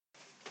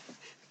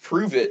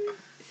prove it.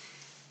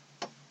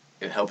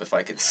 It'd help if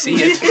I could see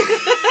it.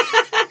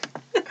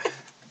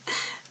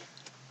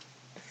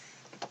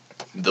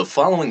 The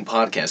following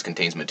podcast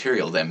contains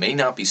material that may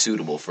not be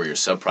suitable for your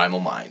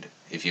subprimal mind.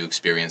 If you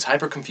experience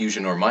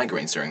hyperconfusion or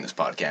migraines during this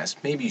podcast,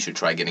 maybe you should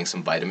try getting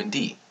some vitamin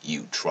D,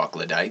 you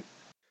troglodyte.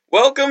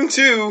 Welcome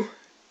to...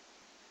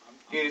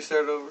 You need to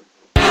start over?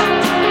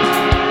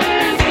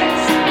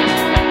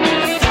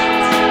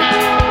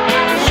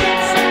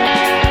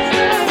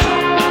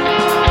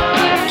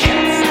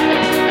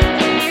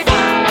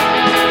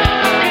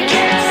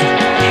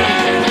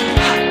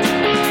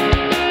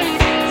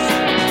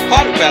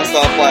 Podcast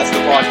Off Blast, the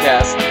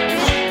podcast.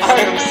 I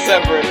am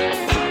Severin.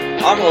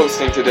 I'm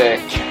hosting today.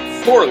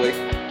 Poorly.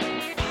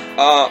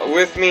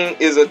 With me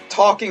is a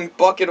talking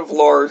bucket of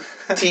lard,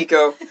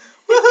 Tico.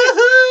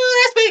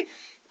 That's me!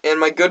 And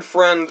my good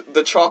friend,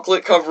 the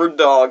chocolate-covered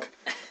dog,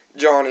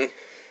 Johnny.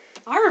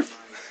 Arf!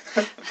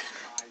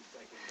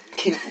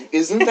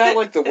 Isn't that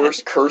like the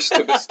worst curse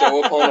to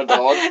bestow upon a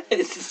dog?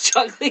 It's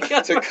chocolate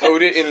covered. To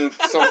coat it in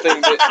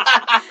something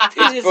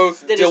that is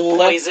both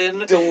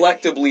poison.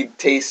 delectably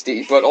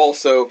tasty, but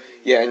also,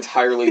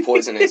 entirely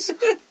poisonous.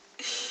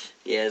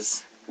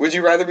 Yes. Would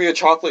you rather be a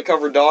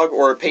chocolate-covered dog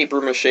or a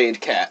paper-mache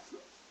cat?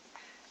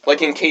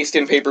 Like encased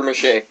in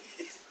paper-mache.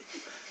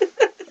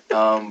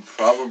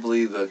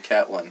 Probably the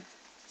cat one.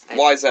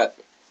 Why is that?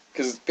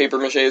 Because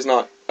paper-mache is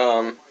not,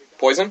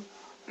 poison?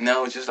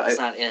 No, it's just... It's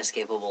not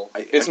inescapable.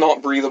 It's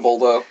not breathable,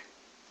 though.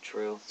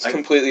 True. It's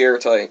completely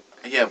airtight.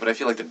 Yeah, but I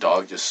feel like the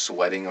dog just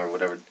sweating or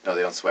whatever. No,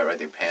 they don't sweat, right?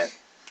 They pant.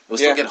 It'll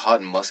still get hot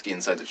and musky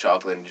inside the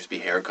chocolate and just be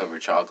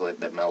hair-covered chocolate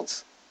that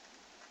melts.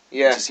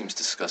 Yeah. It just seems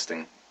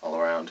disgusting all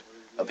around.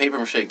 A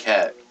paper-mache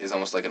cat is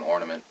almost like an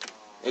ornament.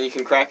 And you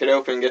can crack it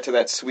open and get to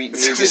that sweet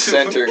nougat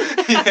center.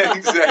 Yeah,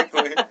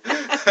 exactly.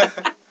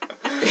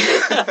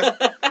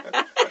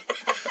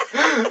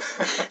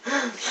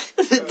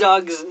 The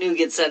dog's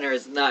nougat center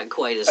is not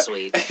quite as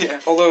sweet. Yeah.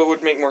 Although it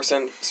would make more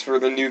sense for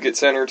the nougat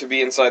center to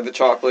be inside the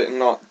chocolate and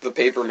not the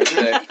paper mache.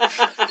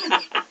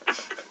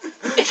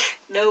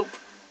 Nope.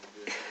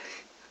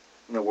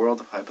 In the world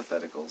of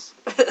hypotheticals.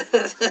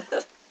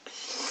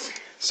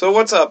 So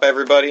what's up,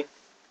 everybody?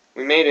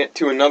 We made it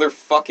to another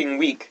fucking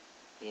week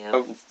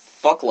of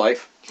fuck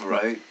life.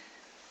 Right.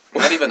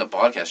 Not even the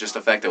podcast, just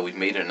the fact that we've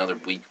made it another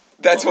week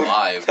That's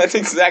alive. That's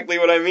exactly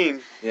what I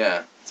mean.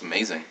 Yeah, it's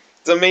amazing.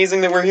 It's amazing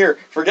that we're here.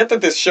 Forget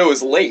that this show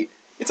is late.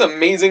 It's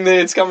amazing that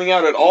it's coming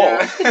out at all.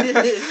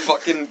 Yeah.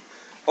 Fucking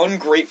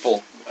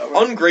ungrateful.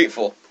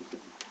 Ungrateful.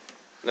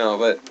 No,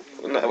 but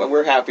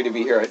we're happy to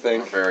be here, I We're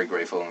think. very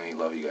grateful and we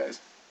love you guys.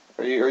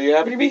 Are you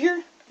happy to be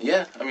here?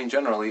 Yeah, I mean,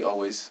 generally,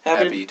 always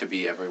Happy happy to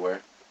be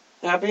everywhere.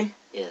 Happy?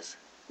 Yes.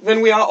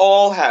 Then we are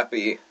all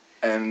happy.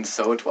 And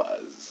so it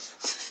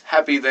was.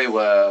 Happy they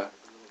were.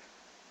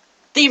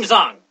 Theme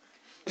song!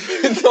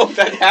 No,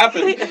 that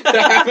happened. That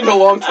happened a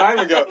long time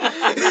ago.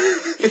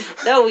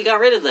 No, we got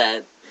rid of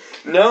that.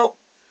 No.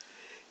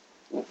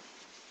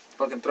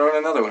 Fucking throw in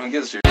another one, who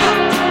gives a shit?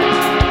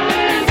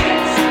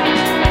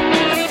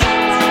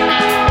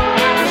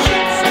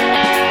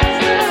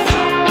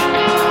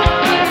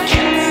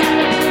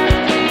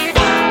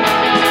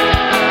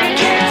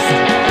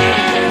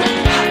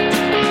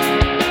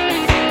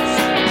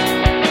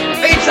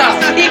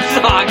 Theme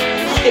song!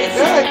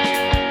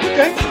 Yeah,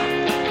 okay.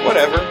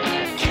 Whatever.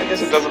 I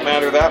guess it doesn't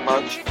matter that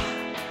much.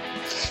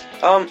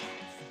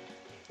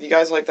 You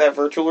guys like that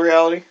virtual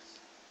reality?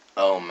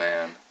 Oh,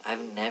 man.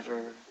 I've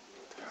never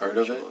Heard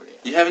of it?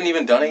 You haven't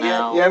even done it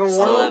No, yet? You haven't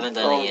still won? haven't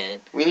done it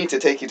yet. We need to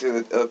take you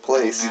to a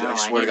place. No, I I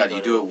swear to need to God, you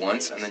go do to it a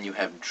once place. and then you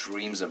have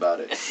dreams about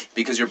it.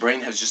 Because your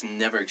brain has just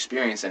never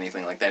experienced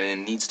anything like that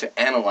and it needs to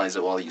analyze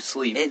it while you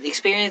sleep. It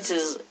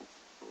experiences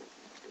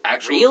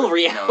Actual real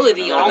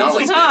reality all not the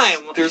like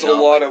time. this. There's a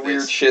Not lot like of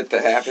weird this. shit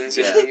that happens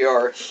in Yeah.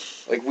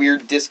 VR. Like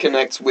weird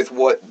disconnects with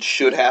what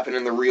should happen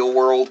in the real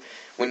world.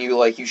 When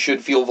you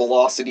should feel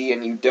velocity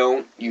and you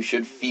don't. You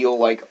should feel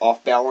like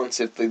off balance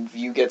if the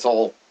view gets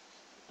all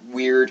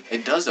weird.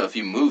 It does though. If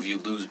you move, you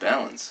lose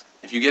balance.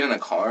 If you get in a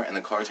car and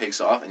the car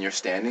takes off and you're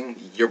standing,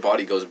 your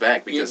body goes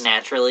back because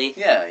Naturally.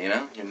 yeah,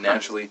 you're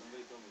naturally.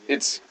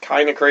 It's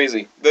kind of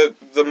crazy.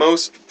 The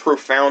most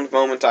profound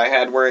moment I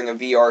had wearing a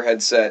VR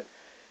headset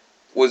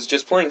was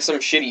just playing some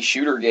shitty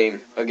shooter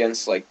game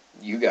against, like,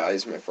 you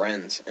guys, my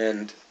friends.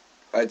 And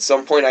at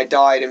some point I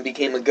died and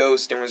became a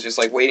ghost and was just,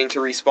 like, waiting to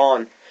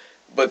respawn.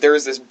 But there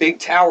was this big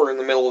tower in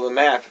the middle of the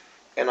map,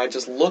 and I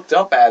just looked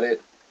up at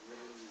it.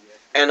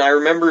 And I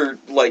remember,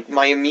 like,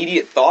 my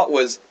immediate thought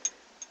was,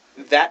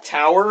 that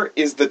tower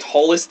is the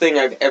tallest thing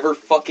I've ever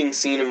fucking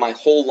seen in my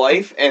whole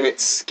life, and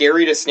it's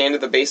scary to stand at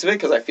the base of it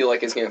because I feel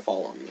like it's gonna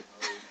fall on me.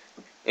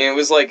 And it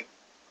was, like,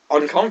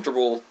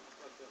 uncomfortable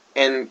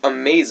and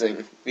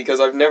amazing because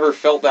I've never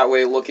felt that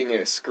way looking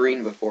at a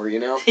screen before, you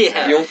know?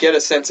 Yeah. You don't get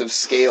a sense of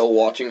scale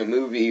watching a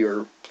movie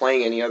or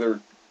playing any other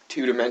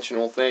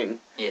two-dimensional thing.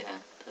 Yeah,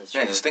 that's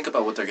Man, true. just think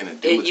about what they're gonna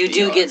do. With You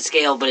do VR. get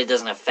scale, but it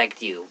doesn't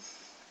affect you.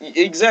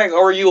 Exactly,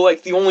 or you,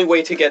 like, the only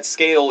way to get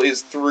scale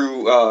is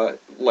through,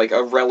 like,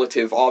 a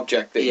relative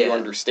object that you Yeah.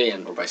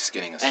 understand. Or by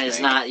skinning a snake. And it's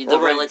not, the Or-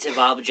 relative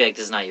object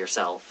is not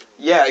yourself.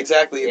 Yeah,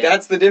 exactly. Yeah.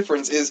 That's the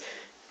difference, is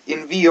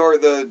in VR,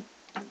 the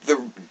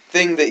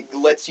thing that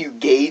lets you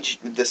gauge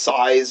the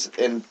size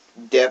and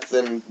depth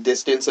and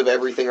distance of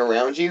everything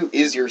around you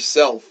is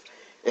yourself.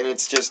 And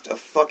it's just a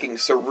fucking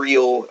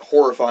surreal,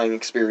 horrifying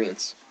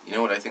experience. You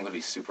know what I think would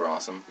be super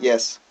awesome?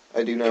 Yes,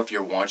 I do know. If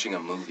you're watching a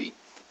movie,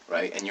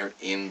 right, and you're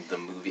in the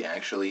movie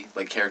actually,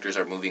 like characters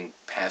are moving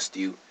past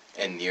you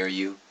and near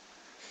you,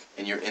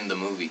 and you're in the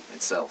movie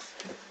itself.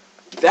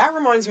 That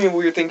reminds me of a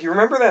weird thing. Do you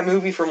remember that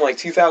movie from, like,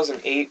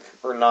 2008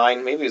 or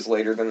 9? Maybe it was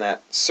later than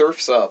that.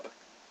 Surf's Up.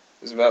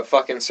 It was about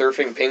fucking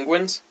surfing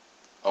penguins.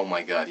 Oh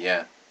my god,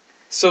 yeah.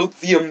 So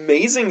the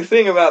amazing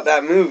thing about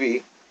that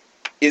movie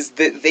is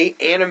that they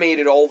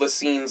animated all the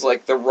scenes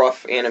like the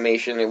rough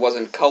animation. It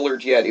wasn't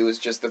colored yet. It was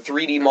just the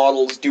 3D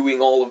models doing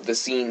all of the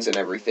scenes and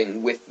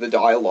everything with the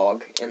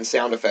dialogue, and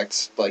sound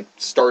effects like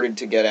started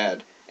to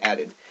get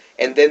added.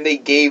 And then they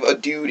gave a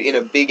dude in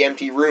a big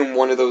empty room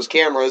one of those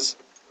cameras,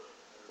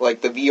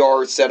 like the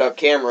VR setup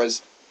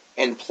cameras,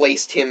 and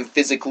placed him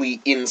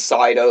physically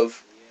inside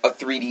of a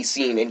 3D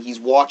scene, and he's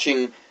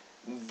watching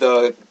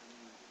the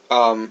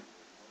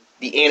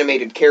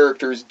animated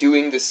characters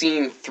doing the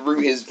scene through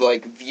his,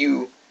 like,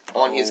 view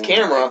on his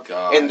camera, my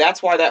God. and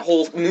that's why that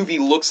whole movie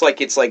looks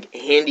like it's, like,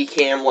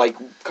 handy-cam, like,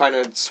 kind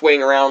of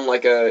swaying around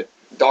like a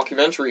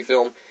documentary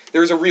film.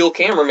 There's a real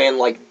cameraman,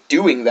 like,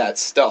 doing that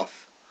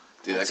stuff.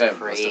 Dude, That's that guy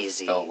must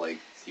crazy. have felt like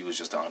he was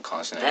just on a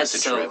constant That's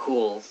acid so trip.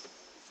 cool.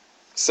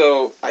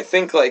 So, I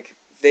think, like,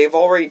 they've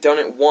already done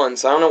it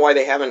once. I don't know why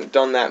they haven't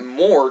done that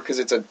more, because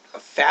it's a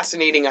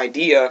fascinating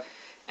idea.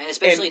 And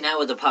especially now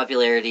with the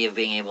popularity of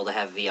being able to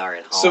have VR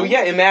at home. So,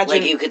 yeah, imagine...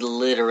 Like, you could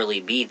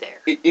literally be there.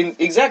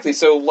 Exactly.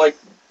 So, like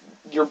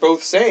you're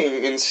both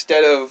saying,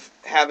 instead of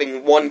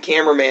having one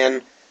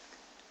cameraman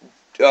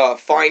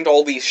find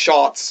all these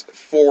shots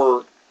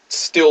for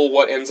still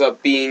what ends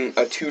up being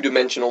a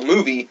two-dimensional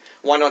movie,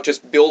 why not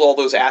just build all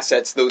those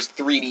assets, those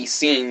 3D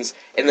scenes,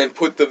 and then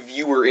put the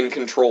viewer in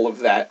control of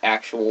that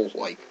actual,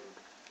 like...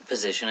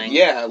 Positioning.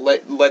 Yeah,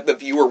 let the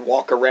viewer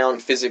walk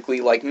around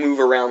physically, like, move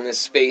around this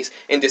space,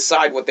 and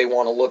decide what they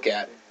want to look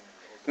at.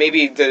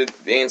 Maybe the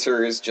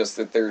answer is just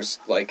that there's,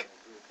 like...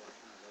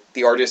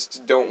 The artists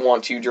don't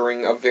want to,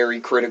 during a very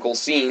critical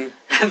scene,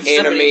 Have somebody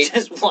animate...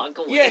 just walk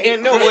away. Yeah,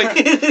 and no, like,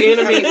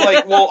 animate,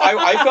 like, well,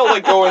 I felt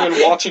like going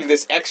and watching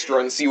this extra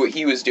and see what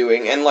he was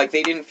doing, and, like,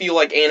 they didn't feel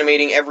like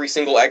animating every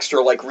single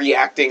extra, like,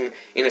 reacting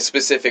in a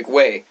specific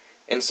way.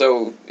 And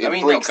so, it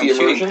breaks the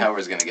computing immersion. power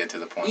is going to get to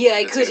the point. Yeah, that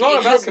it it's could- It's gonna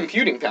not be- about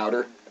computing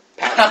powder.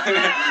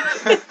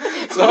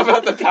 It's not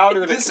about the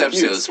powder that This episode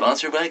computes. is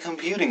sponsored by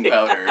computing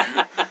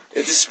powder.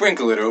 Just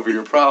sprinkle it over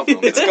your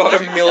problems. It's got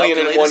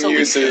 1,000,001 Calculate a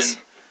uses.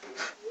 solution.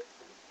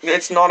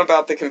 It's not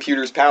about the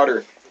computer's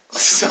powder.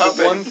 Stop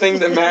The one thing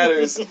that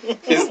matters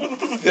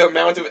is the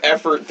amount of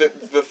effort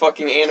that the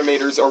fucking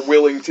animators are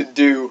willing to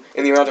do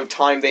and the amount of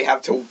time they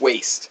have to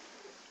waste.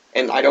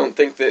 And I don't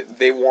think that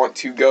they want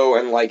to go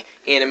and, like,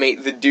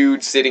 animate the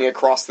dude sitting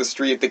across the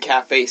street at the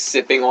cafe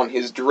sipping on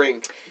his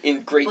drink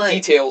in great But-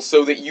 detail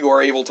so that you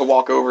are able to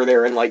walk over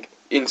there and, like,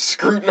 in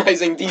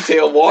scrutinizing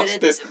detail watch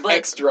this but-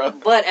 extra.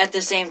 But at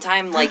the same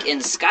time, like in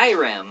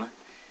Skyrim,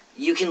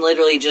 you can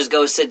literally just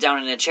go sit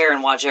down in a chair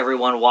and watch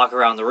everyone walk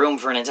around the room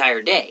for an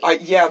entire day.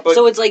 Yeah, but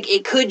So it's like,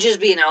 it could just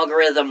be an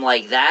algorithm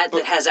like that But-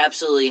 that has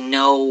absolutely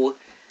no...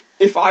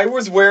 if I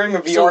was wearing a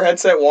VR So-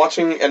 headset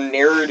watching a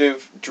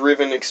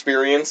narrative-driven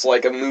experience,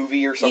 like a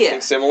movie or something Yeah.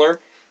 similar,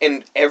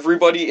 and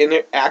everybody in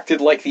it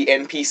acted like the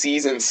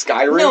NPCs in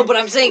Skyrim, No, but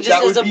I'm saying just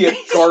that as would be a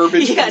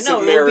garbage yeah, piece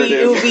no, of it would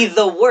narrative. be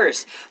the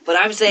worst. But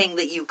I'm saying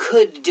that you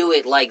could do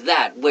it like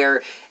that,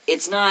 where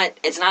it's not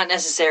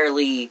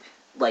necessarily,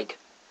 like,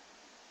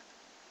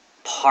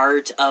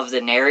 part of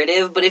the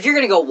narrative, but if you're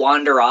going to go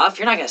wander off,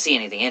 you're not going to see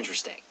anything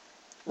interesting.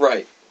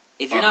 Right.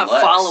 If you're not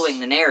Unless- following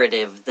the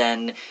narrative,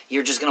 then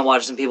you're just going to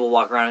watch some people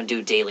walk around and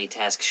do daily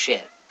task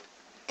shit.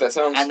 That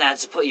sounds... And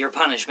that's your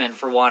punishment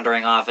for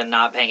wandering off and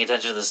not paying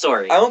attention to the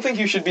story. I don't think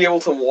you should be able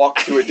to walk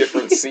to a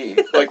different scene,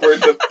 like where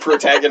the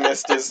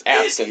protagonist is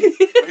absent.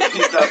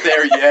 He's not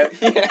there yet.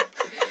 Yeah.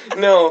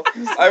 No,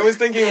 I was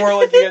thinking more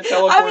like you get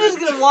teleported. I'm just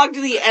going to walk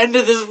to the end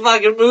of this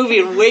fucking movie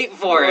and wait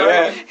for him.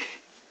 Yeah.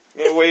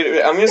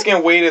 I'm just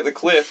gonna wait at the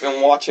cliff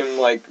and watch him,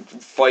 like,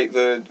 fight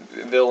the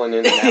villain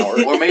in an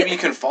hour. Or maybe you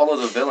can follow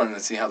the villain and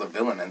see how the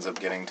villain ends up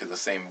getting to the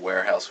same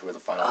warehouse where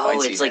the final fight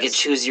Oh, scene it's like a is.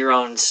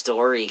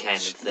 choose-your-own-story kind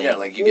of thing. Yeah,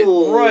 like you get...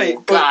 Ooh, Right,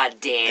 but- God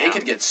damn. They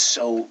could get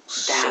so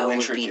that would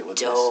intricate be with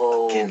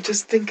dope. Again,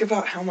 just think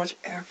about how much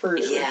effort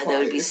it Yeah, that would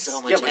be requires.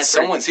 so much this. Yeah, but effort.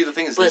 someone... See, the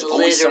thing is, But there's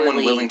always someone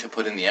literally- willing to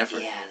put in the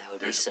effort. Yeah, that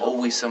would be There's so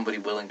always cool. somebody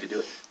willing to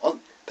do it.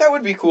 Well, That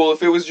would be cool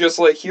if it was just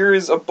like, here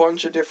is a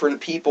bunch of different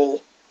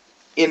people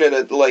in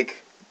it,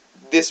 like,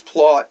 this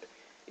plot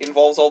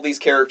involves all these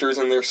characters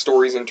and their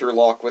stories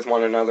interlock with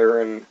one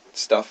another and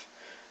stuff.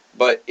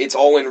 But it's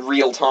all in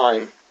real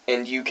time,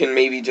 and you can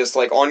maybe just,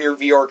 like, on your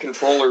VR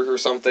controller or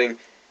something,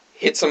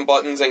 hit some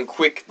buttons and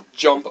quick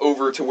jump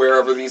over to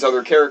wherever these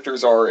other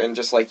characters are, and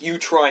just like you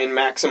try and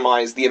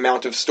maximize the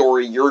amount of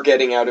story you're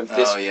getting out of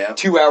this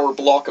 2-hour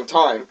block of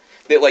time.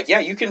 That, like, yeah,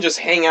 you can just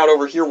hang out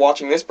over here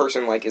watching this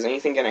person, like, is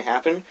anything going to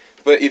happen?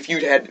 But if you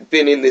had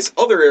been in this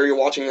other area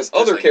watching this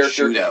other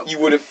character, you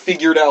would have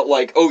figured out,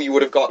 like, oh, you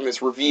would have gotten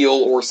this reveal,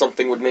 or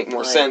something would make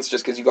more sense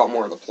just because you got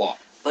more of the plot.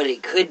 But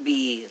it could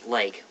be,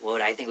 like,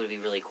 what I think would be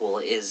really cool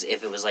is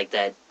if it was like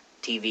that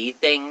TV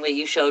thing that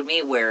you showed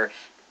me, where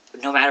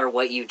no matter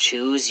what you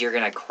choose, you're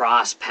going to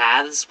cross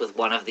paths with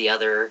one of the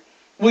other.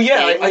 Well,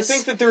 yeah, I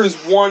think that there is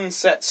one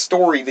set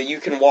story that you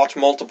can watch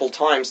multiple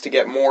times to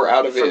get more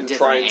out of it and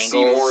try and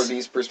see more of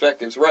these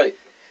perspectives, right.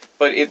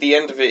 But at the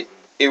end of it,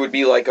 it would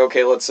be like,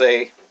 okay, let's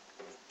say,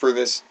 for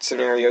this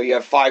scenario, you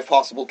have 5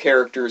 possible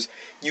characters.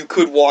 You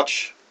could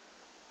watch...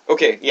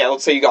 Okay, yeah,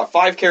 let's say you got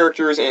 5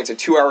 characters and it's a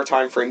 2-hour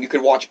time frame. You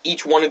could watch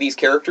each one of these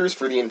characters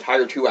for the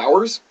entire 2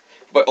 hours,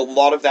 but a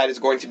lot of that is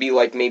going to be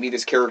like, maybe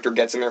this character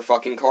gets in their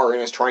fucking car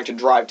and is trying to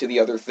drive to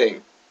the other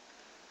thing.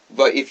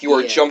 But if you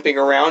are jumping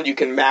around, you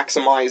can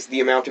maximize the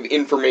amount of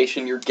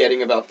information you're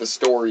getting about the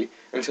story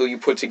until you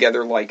put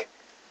together, like,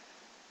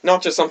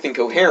 not just something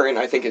coherent.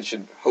 I think it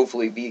should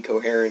hopefully be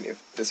coherent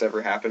if this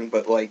ever happened,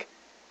 but, like,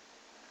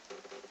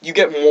 you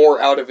get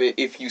more out of it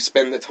if you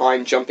spend the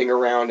time jumping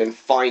around and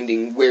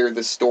finding where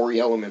the story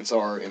elements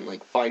are and,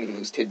 like, finding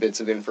those tidbits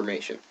of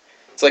information.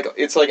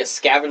 It's like a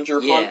scavenger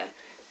hunt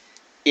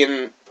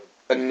in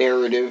a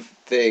narrative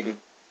thing,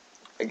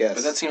 I guess.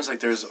 But that seems like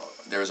there's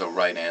a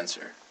right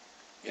answer.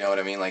 You know what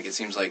I mean? Like, it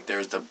seems like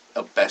there's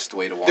a best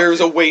way to watch There's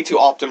a way to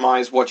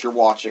optimize what you're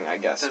watching, I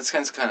guess. That's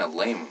kind of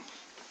lame,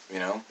 you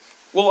know?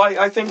 Well,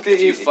 I think that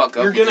if you fuck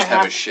up, you're you gonna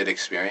have a shit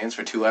experience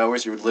for 2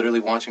 hours. You're literally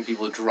watching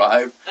people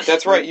drive.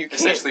 That's right. You can't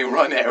essentially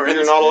run errands.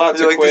 You're not allowed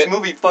to like, quit. This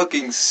movie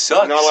fucking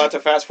sucks. You're not allowed to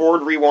fast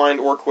forward, rewind,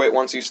 or quit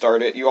once you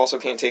start it. You also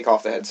can't take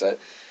off the headset.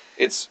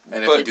 And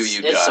if you do,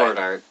 you die. It's Sword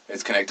Art.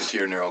 It's connected to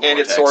your neural cortex. And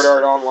it's Sword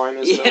Art Online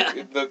is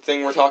the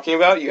thing we're talking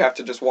about. You have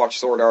to just watch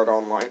Sword Art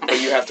Online.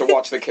 But you have to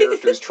watch the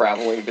characters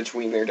traveling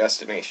between their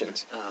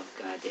destinations. Oh,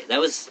 God.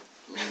 That was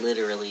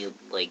literally,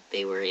 like,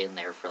 they were in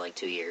there for, like,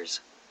 2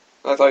 years.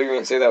 I thought you were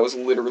going to say that was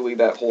literally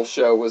that whole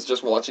show, was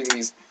just watching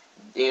these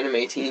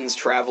anime teens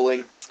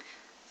traveling.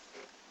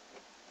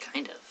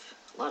 Kind of.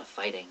 A lot of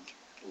fighting.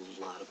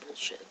 A lot of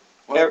bullshit.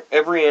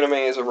 Every anime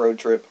is a road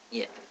trip.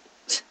 Yeah.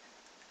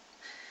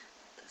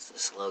 The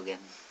slogan.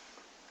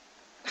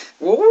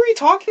 What were we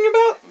talking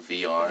about?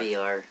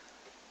 VR.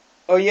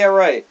 Oh, yeah,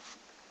 right.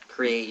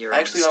 Create your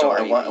own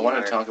story. Actually, I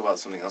want to talk about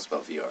something else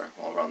about VR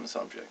while we're on the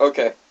subject.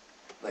 Okay.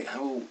 Like,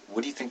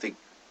 what do you think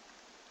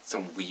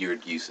some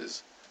weird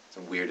uses,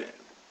 some weird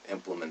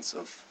implements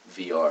of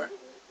VR?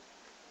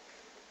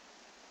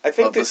 I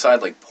think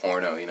besides, like,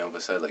 porno, you know,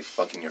 besides, like,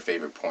 fucking your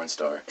favorite porn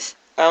star.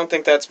 I don't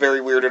think that's very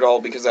weird at all,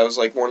 because that was,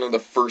 like, one of the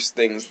first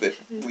things that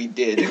we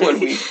did when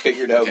we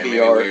figured out VR. Maybe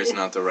weird's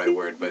not the right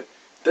word, but...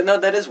 No,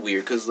 that is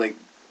weird, because, like,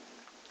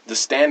 the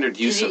standard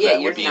use of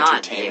that would be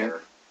entertainment.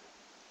 There.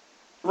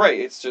 Right,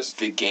 it's just...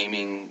 The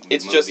gaming...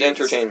 It's just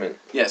entertainment.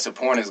 Yeah, so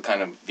porn is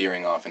kind of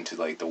veering off into,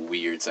 like, the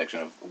weird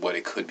section of what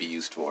it could be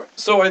used for.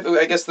 So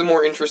I guess the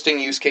more interesting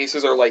use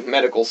cases are, like,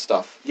 medical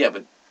stuff. Yeah,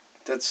 but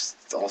that's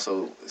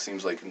also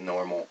seems like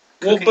normal.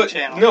 Well,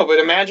 but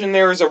imagine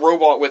there is a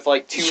robot with,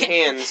 like, 2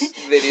 hands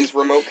that is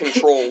remote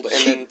controlled,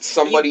 and then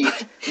somebody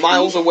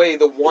miles away,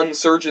 the one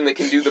surgeon that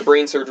can do the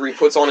brain surgery,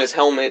 puts on his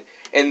helmet,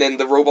 and then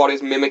the robot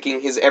is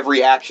mimicking his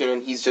every action,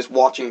 and he's just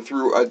watching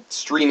through a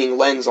streaming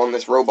lens on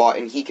this robot,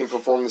 and he can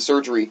perform the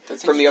surgery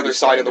from the other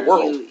side of the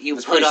world. You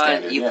put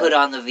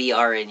on the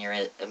VR, and you're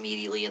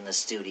immediately in the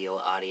studio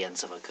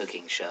audience of a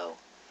cooking show.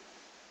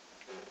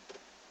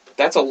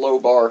 That's a low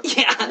bar.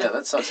 Yeah,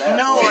 that sucks ass.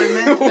 No,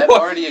 I meant... That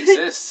already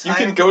exists. You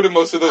can go to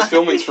most of those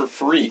filmings for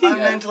free. I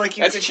meant, like,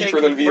 you That's could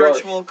cheaper take than VR.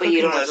 virtual but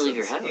you cooking don't have to leave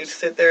your lessons. house. You'd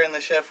sit there and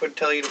the chef would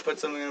tell you to put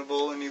something in a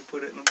bowl, and you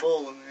put it in a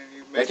bowl, and then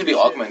you make That could be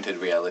augmented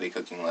reality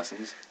cooking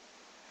lessons.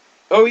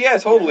 Oh yeah,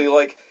 totally.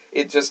 Like,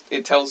 it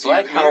tells you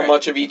how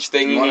much of each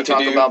thing you need to do. You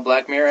want to talk about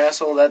Black Mirror,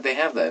 asshole? That they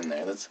have that in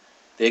there.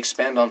 They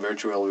expand on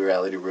virtual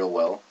reality real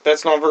well.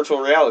 That's not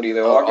virtual reality,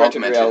 though.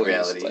 Augmented reality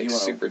is, like, you know,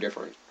 super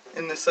different.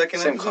 In the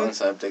second Same episode?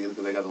 concept. They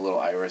got the little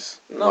iris.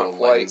 Not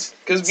quite.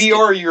 Because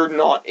VR, you're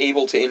not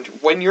able to...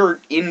 when you're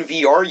in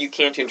VR, you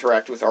can't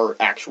interact with our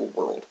actual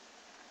world.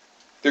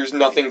 There's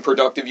nothing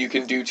productive you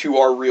can do to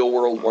our real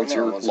world once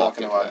you're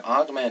locked into that.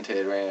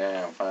 Augmented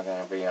reality,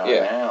 fucking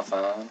VR now,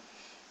 son.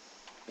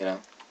 You know?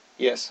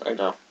 Yes, I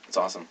know. It's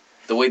awesome.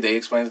 The way they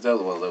explained it,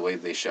 though, the way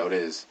they showed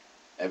it is...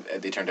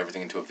 they turned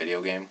everything into a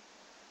video game.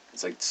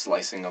 It's like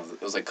slicing of...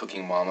 It was like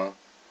Cooking Mama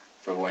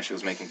for when she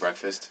was making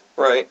breakfast.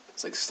 Right.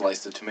 It's like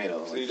sliced the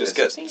tomato. So like you just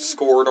get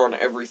scored on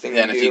everything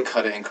and if you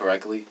cut it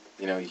incorrectly,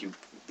 you know, you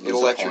lose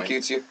it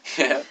electrocutes you.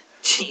 Yeah.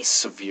 Jeez.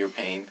 Severe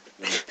pain.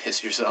 You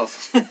piss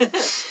yourself.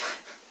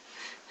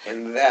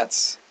 And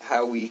that's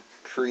how we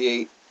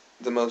create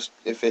the most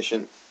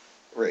efficient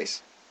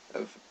race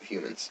of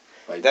humans.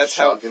 That's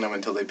shocking them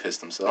until they piss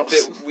themselves.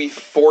 That we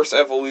force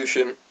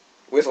evolution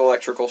with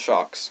electrical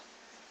shocks.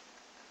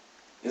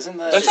 Isn't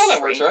that... That's how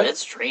that works, right?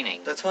 That's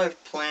training. That's how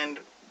I've planned.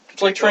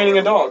 It's like training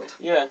a dog.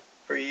 Yeah.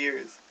 For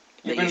years.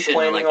 You've But you been shouldn't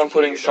planning on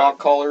putting electrocute your shock dog.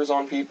 collars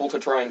on people to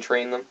try and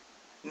train them.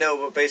 No,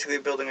 but basically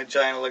building a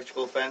giant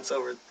electrical fence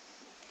over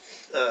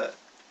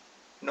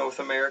North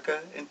America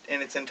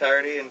in its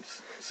entirety and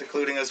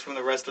secluding us from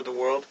the rest of the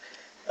world.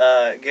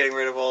 Getting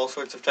rid of all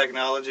sorts of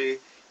technology.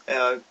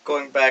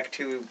 Going back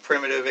to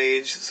primitive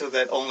age so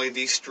that only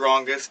the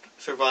strongest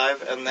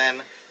survive. And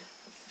then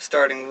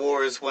starting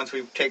wars once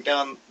we take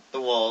down the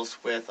walls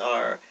with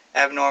our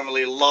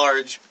abnormally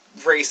large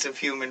race of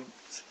humans.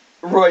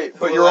 Right,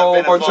 but Who you're have all a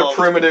been bunch of involved.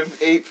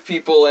 primitive ape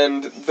people,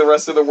 and the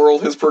rest of the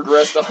world has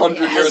progressed 100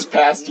 It has years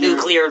past you.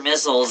 nuclear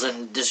missiles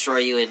and destroy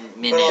you in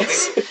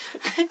minutes.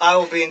 I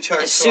will be in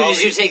charge. As so soon I'll as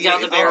be you take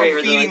down the feeding- I'll be barrier,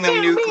 they're feeding like,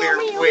 them "Meow, nuclear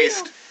meow, meow,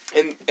 waste.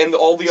 And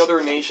all the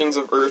other nations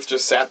of Earth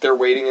just sat there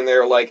waiting, and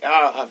they're like,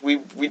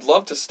 we'd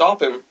love to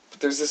stop him, but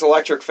there's this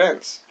electric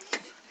fence.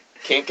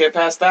 Can't get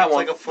past that It's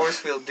one. like a force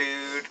field,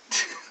 dude.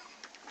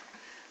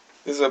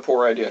 This is a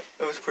poor idea.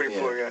 That was pretty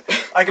Yeah. poor, yeah.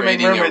 I can make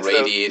Creating mermaids, though.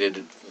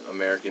 irradiated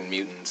American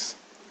mutants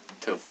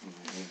to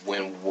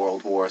win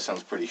World War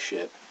sounds pretty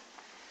shit.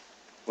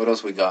 What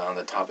else we got on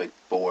the topic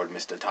board,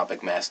 Mr.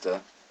 Topic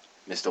Master?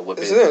 Mr. Whippet?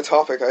 This isn't a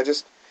topic,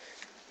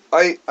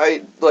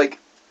 I like,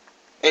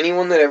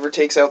 anyone that ever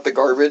takes out the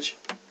garbage,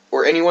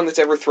 or anyone that's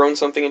ever thrown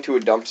something into a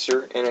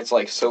dumpster, and it's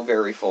like so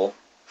very full,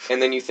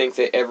 and then you think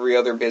that every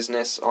other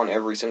business on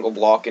every single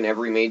block in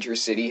every major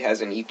city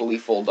has an equally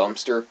full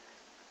dumpster,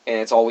 and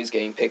it's always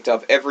getting picked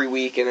up every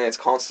week, and then it's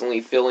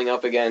constantly filling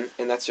up again,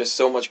 and that's just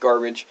so much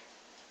garbage.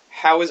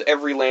 How is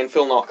every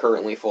landfill not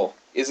currently full?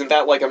 Isn't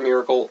that like a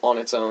miracle on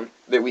its own,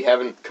 that we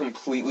haven't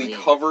completely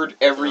covered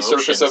every The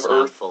surface of ocean's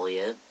not Earth? full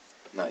yet.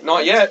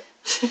 Not yet.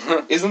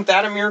 Isn't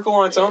that a miracle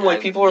on its own? Like,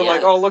 people are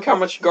like, Yeah. oh, look how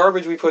much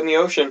garbage we put in the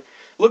ocean.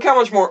 Look how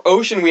much more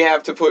ocean we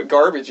have to put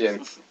garbage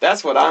in.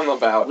 That's what I'm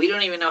about. We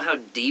don't even know how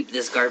deep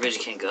this garbage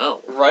can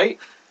go. Right?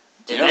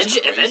 You know what's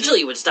crazy?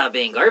 Eventually, it would stop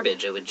being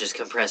garbage. It would just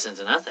compress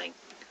into nothing,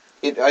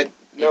 Into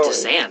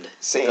sand.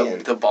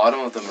 Sand. The bottom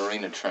of the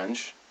Marina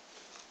Trench,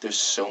 there's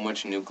so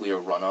much nuclear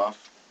runoff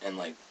and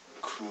like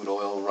crude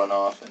oil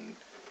runoff and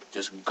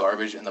just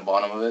garbage in the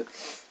bottom of it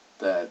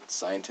that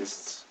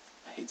scientists,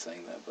 I hate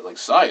saying that, but like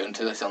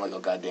scientists, I sound like a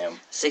goddamn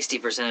 60%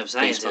 of Facebook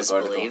scientists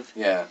article. believe.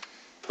 Yeah,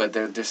 but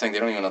they're saying they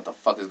don't even know what the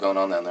fuck is going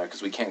on down there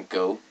because we can't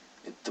go.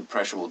 The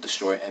pressure will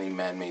destroy any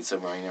man-made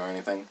submarine or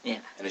anything. Yeah.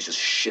 And it's just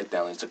shit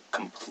down there. It's a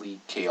complete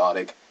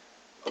chaotic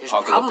There's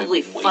apocalyptic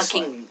probably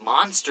wasteland. fucking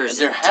monsters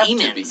There and have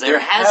demons. to be. There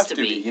has to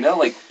be. You know,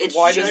 like It's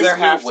Why just, does there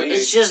have to be?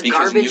 It's just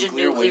Because garbage and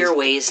nuclear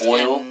waste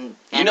oil. and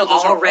You know,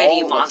 those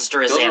already are all,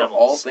 monstrous those animals. are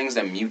all things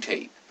that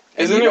mutate.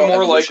 And Isn't you know, it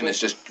more evolution likely- is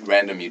just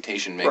random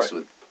mutation mixed Right.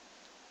 with...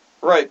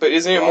 Right, but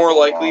isn't it Blah, more blah,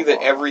 likely blah, that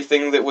blah.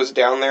 everything that was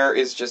down there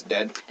is just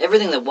dead?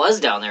 Everything that was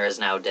down there is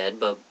now dead,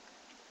 but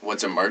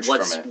What's emerged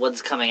what's from it.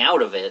 what's coming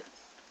out of it?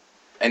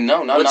 And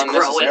no, not What's growing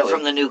necessarily.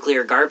 from the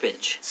nuclear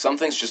garbage? Some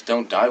things just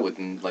don't die with,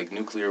 like,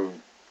 nuclear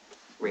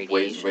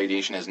Radiation.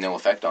 radiation has no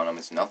effect on them.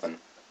 It's nothing.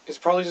 It's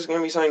probably just going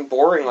to be something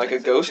boring like a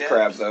ghost Yeah.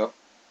 crab, though.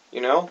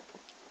 You know?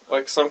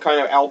 Like some kind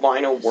of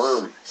albino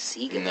worm.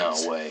 Sea No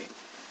ghosts. way.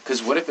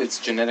 Because what if it's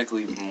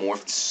genetically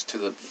morphed to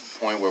the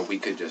point where we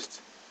could just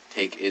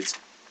take its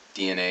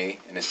DNA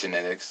and its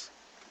genetics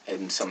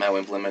and somehow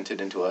implement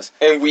it into us?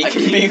 And we I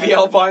can keep be the having-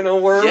 albino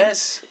worm?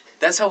 Yes!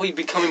 That's how we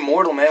become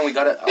immortal, man. We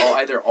gotta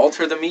either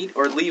alter the meat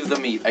or leave the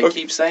meat. I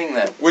Okay. keep saying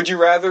that. Would you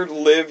rather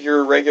live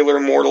your regular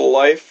mortal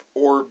life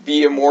or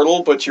be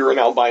immortal but you're an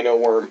albino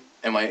worm?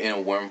 Am I in a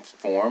worm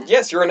form?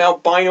 Yes, you're an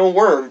albino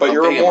worm, but How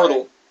you're big am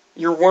immortal.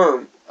 You're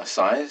worm. A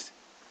sized?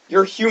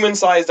 You're a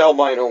human-sized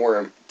albino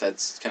worm.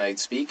 Can I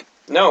speak?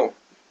 No.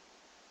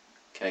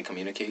 Can I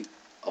communicate?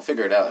 I'll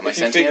figure it out. Am I If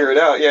you sentient? figure it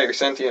out, yeah, you're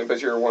sentient,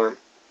 but you're a worm.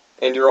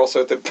 And you're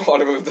also at the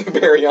bottom of the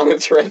Mariana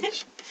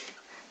Trench.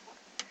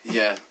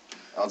 Yeah,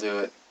 I'll do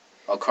it.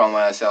 I'll crawl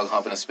my ass out,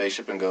 hop in a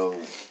spaceship, and go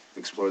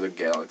explore the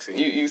galaxy.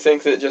 You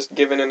think that just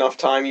given enough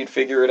time you'd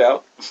figure it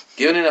out?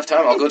 Given enough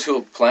time, I'll go to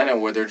a planet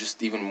where they're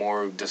just even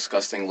more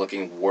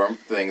disgusting-looking worm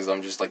things.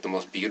 I'm just like the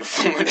most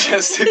beautiful,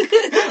 majestic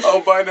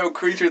albino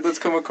creature that's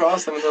come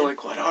across them, and they're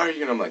like, "What are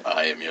you?" And I'm like,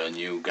 "I am your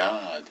new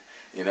god."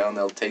 You know, and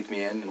they'll take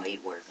me in, and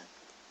White worm.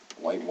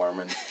 white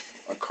worming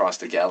across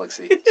the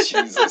galaxy.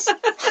 Jesus.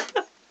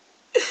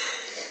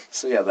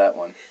 So yeah, that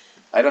one.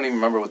 I don't even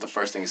remember what the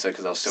first thing you said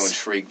because I was so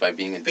intrigued by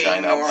being a Being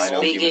giant normal. albino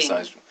Speaking-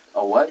 human-sized.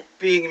 Oh, what?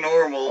 Being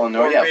normal Oh,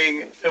 no, or yeah.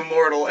 being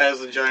immortal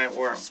as a giant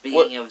worm.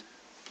 Speaking of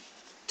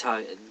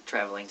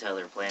traveling to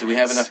other planets. Do we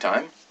have enough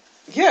time?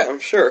 Yeah, I'm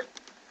sure.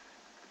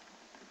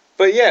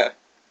 But yeah,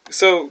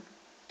 so,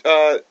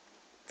 the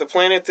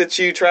planet that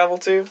you travel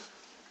to,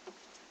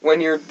 when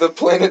you're the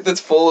planet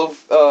that's full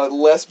of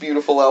less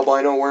beautiful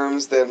albino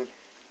worms than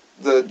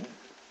the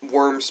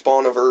worm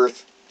spawn of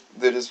Earth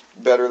that is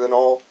better than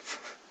all,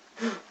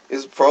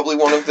 is probably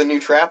one of the new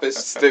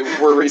Trappists that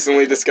were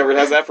recently discovered.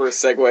 How's that for a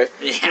segue?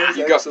 Yeah.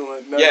 You got-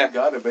 Excellent. No, yeah. you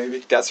got it,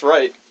 baby. That's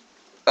right.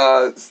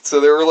 So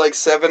there were like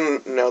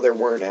there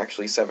weren't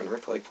actually 7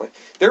 Earth-like planets.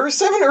 There were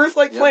 7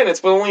 Earth-like Yep. planets,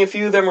 but only a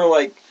few of them were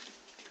like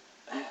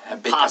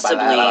possibly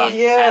Habitable.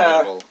 Yeah.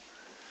 habitable.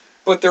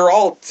 But they're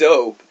all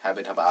dope.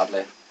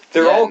 Habitable.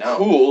 They're Yeah, all no.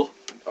 cool.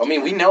 I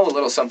mean, we know a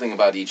little something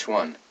about each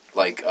one.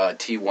 Like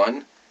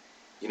T1,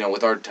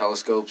 with our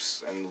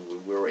telescopes,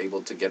 and we were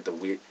able to get the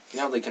weird. You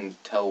know how they can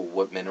tell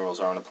what minerals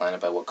are on a planet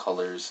by what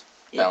colors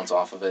Yeah. bounce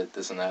off of it,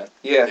 this and that?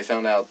 Yeah. They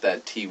found out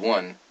that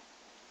T1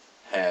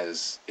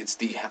 it's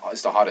the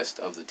hottest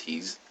of the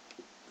Ts.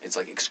 It's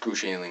like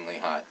excruciatingly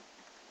hot.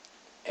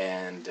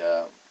 And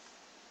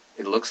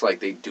it looks like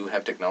they do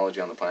have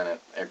technology on the planet,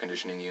 air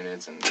conditioning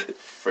units and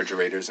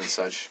refrigerators and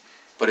such,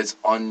 but it's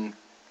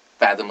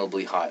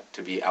unfathomably hot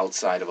to be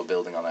outside of a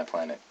building on that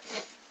planet.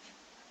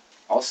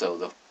 Also,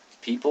 the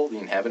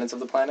inhabitants of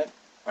the planet,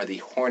 are the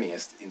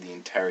horniest in the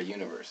entire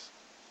universe.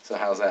 So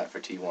how's that for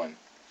T1?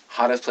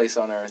 Hottest place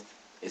on Earth.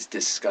 It's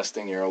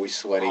disgusting. You're always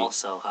sweaty.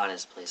 Also,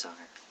 hottest place on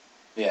Earth.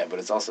 Yeah, but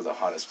it's also the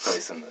hottest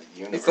place in the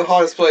universe. It's the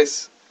hottest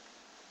place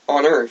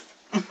on Earth.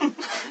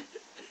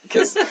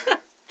 Because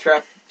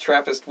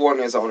Trappist 1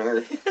 is on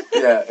Earth.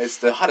 Yeah, it's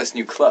the hottest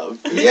new club.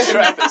 Yeah.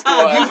 Trappist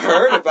You've one.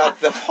 heard about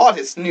the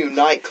hottest new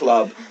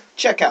nightclub.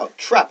 Check out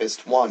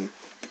Trappist 1.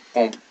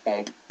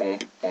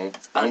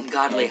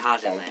 Ungodly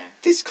hot in there.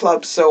 This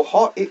club's so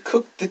hot it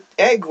cooked the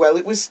egg while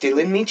it was still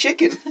in me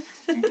chicken.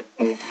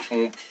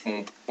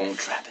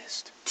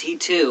 Trappist.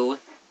 T2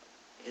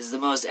 is the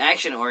most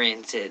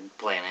action-oriented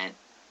planet.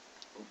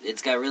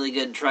 It's got really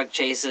good truck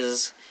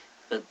chases,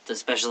 but the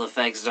special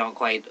effects don't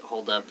quite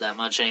hold up that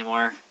much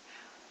anymore.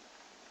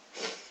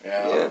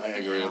 Yeah, I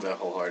agree with that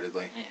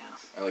wholeheartedly. Yeah.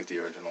 I like the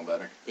original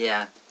better.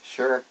 Yeah,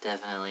 Sure.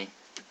 definitely.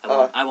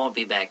 Uh, I won't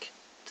be back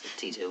to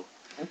T2.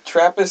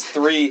 Trappist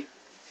 3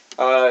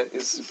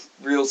 is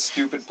a real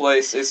stupid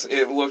place.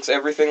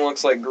 Everything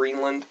looks like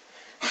Greenland.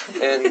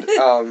 And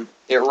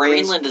it rains.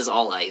 Greenland is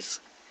all ice.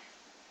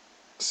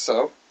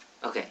 So?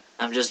 Okay,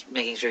 I'm just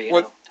making sure you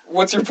What? know.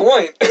 What's your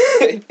point?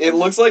 It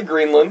looks like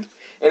Greenland,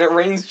 and it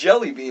rains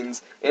jelly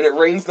beans, and it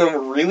rains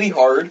them really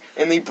hard,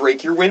 and they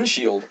break your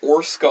windshield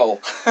or skull.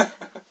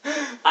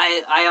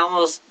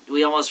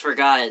 We almost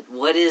forgot.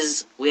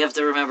 We have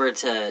to remember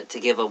to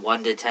give a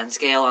 1 to 10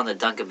 scale on the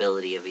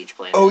dunkability of each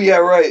planet. Oh yeah,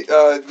 right.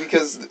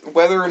 Because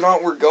whether or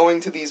not we're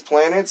going to these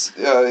planets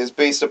is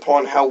based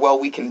upon how well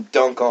we can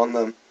dunk on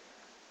them.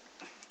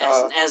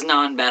 As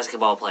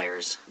non-basketball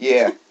players.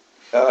 Yeah.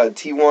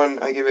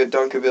 T1, I give it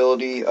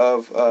dunkability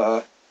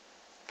of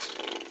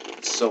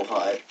It's so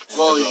hot.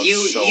 Well,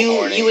 Everyone's so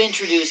horny. you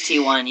introduced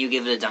T1, you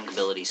give it a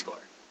dunkability score.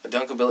 A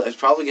dunkability, it's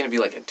probably going to be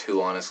like a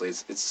 2, honestly.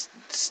 It's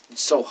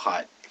so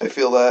hot. I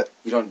feel that.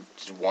 You don't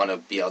just want to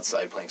be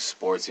outside playing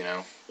sports,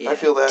 Yeah. I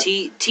feel that.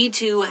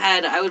 T2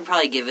 I would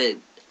probably give it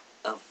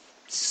a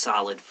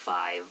solid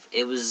 5.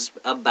 It was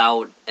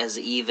about as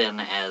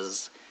even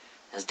as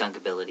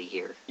dunkability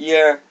here.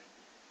 Yeah.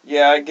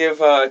 Yeah, I give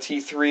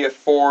T3 a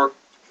 4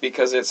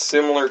 because it's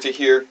similar to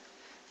here,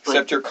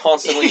 except you're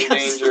constantly in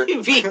danger.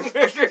 Being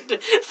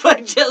murdered by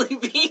jelly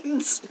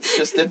beans. It's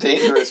just a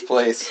dangerous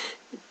place.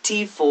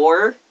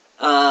 T4,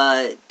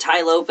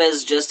 Ty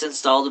Lopez just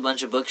installed a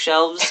bunch of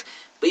bookshelves,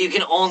 but you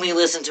can only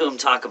listen to him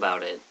talk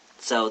about it.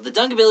 So the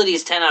dunkability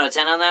is 10 out of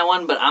 10 on that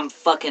one, but I'm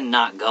fucking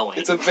not going.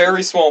 It's a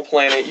very small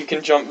planet. You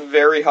can jump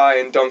very high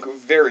and dunk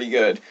very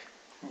good,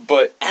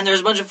 And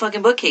there's a bunch of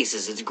fucking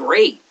bookcases. It's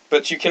great.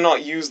 but you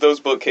cannot use those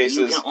You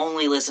bookcases. can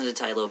only listen to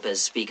Ty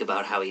Lopez speak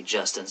about how he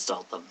just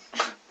installed them.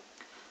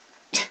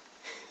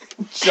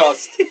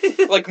 Just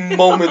like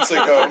moments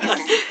ago.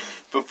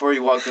 Before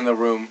you walked in the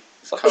room,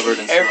 it's covered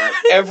in sweat.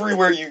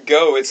 Everywhere you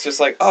go, it's just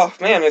like, oh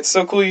man, it's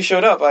so cool you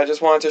showed up. I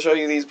just wanted to show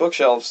you these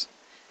bookshelves.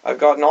 I've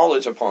got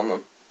knowledge upon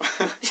them.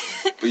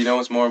 But you know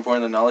what's more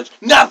important than knowledge?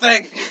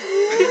 Nothing!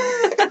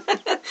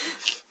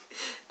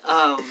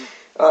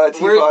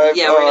 T5. We're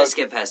gonna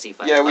skip past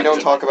T5. Yeah, we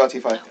don't talk about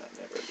T5. No,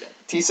 never again.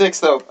 T6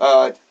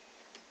 though,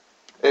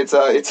 it's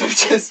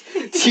just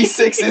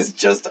T6 is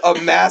just a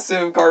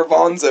massive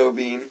garbanzo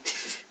bean.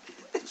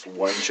 It's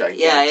one gigantic.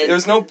 Yeah,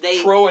 There's no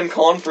pro and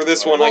con for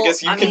this one. I Well,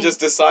 guess you I can mean, just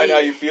decide how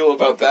you feel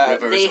about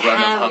that. Rivers They run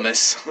have- of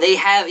hummus.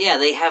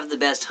 They have the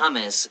best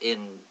hummus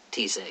in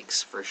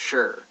T6 for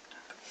sure.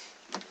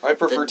 I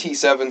prefer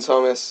T7's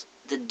hummus.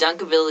 The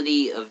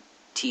dunkability of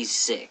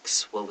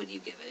T6, what would you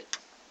give it?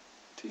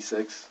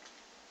 T6.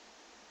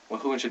 Well,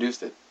 who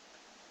introduced it?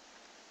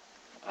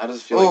 How does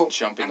it feel Oh, like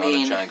jumping I on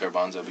mean, a giant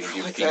garbanzo bean? Do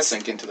your like feet that's-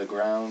 sink into the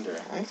ground, or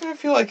I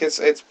feel like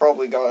it's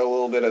probably got a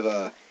little bit of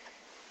a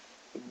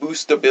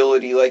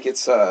boostability, like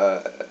it's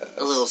A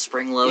little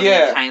spring loaded,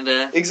 Yeah.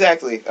 kinda.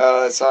 exactly. So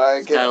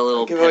I got a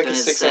little give it like pep a in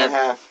its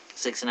 6.5.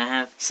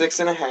 6.5.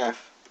 6.5.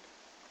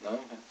 no?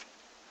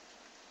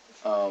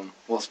 Okay.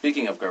 Well,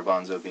 speaking of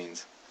garbanzo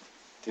beans,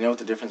 do you know what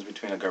the difference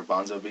between a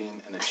garbanzo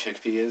bean and a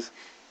chickpea is?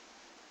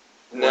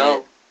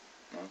 No.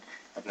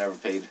 I've never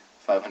paid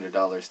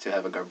 $500 to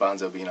have a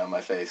garbanzo bean on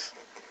my face.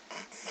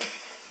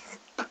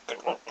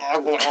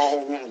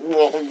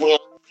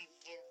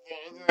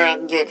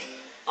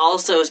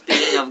 Also,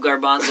 speaking of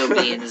garbanzo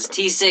beans,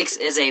 T6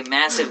 is a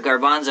massive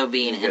garbanzo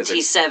bean, You and guys are-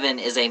 T7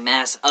 is a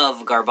mass of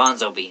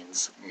garbanzo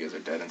beans. You guys are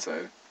dead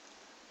inside.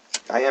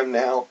 I am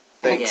now.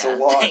 Thanks Yeah, a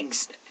lot.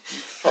 Thanks.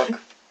 Fuck.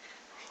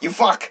 You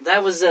fuck!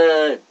 That was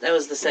the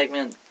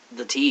segment,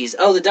 the tease.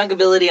 Oh, the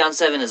dunkability on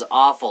 7 is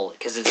awful,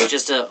 because it's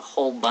just a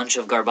whole bunch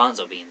of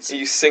garbanzo beans.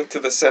 You sink to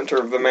the center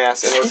of the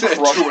mass and are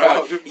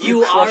crushed,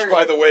 You crushed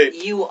by the weight.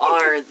 You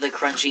are the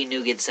crunchy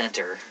nougat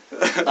center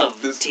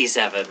of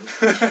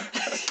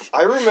T7.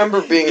 I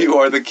remember being... You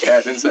are the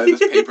cat inside this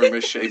paper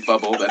mache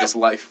bubble that is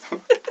life.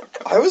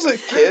 I was a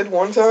kid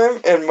one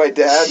time, and my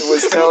dad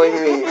was telling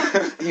me...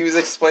 He was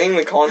explaining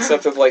the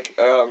concept of,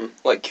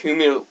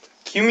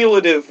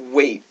 cumulative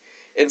weight.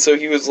 And so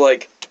he was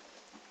like,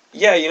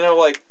 yeah,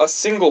 a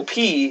single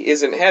pea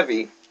isn't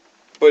heavy,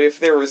 but if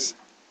there was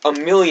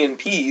 1,000,000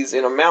 peas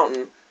in a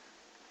mountain,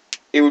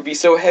 it would be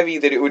so heavy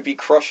that it would be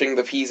crushing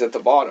the peas at the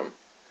bottom.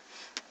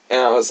 And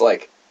I was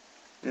like,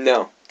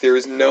 no, there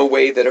is no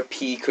way that a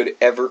pea could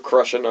ever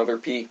crush another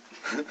pea.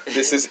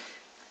 This is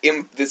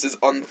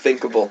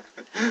unthinkable.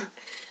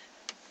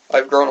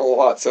 I've grown a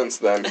lot since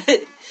then.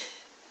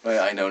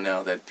 Well, I know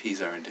now that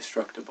peas are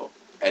indestructible,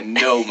 and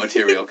no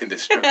material can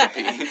destruct a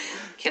pea.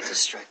 Can't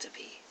destruct a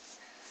pea.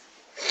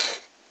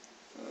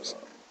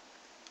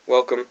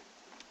 Welcome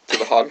to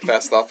the Hot and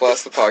Fast Thought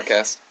Blast, the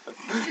podcast.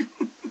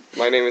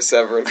 My name is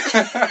Severin.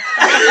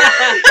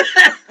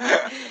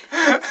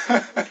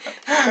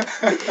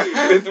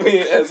 With me,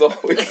 as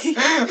always,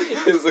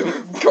 is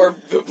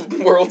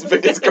the world's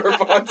biggest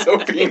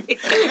garbanzo bean,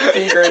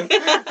 Tigran,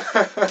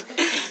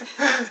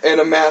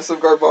 and a mass of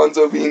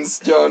garbanzo beans,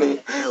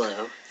 Johnny.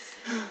 Hello.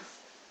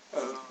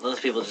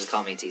 Most people just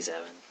call me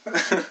T7.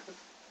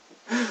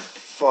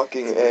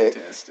 Fucking A.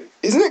 Fantastic.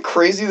 Isn't it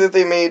crazy that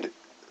they made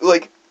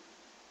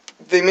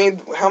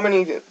how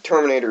many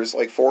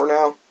Terminators? 4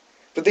 now?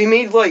 But they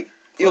made, Plus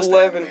the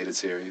 11... animated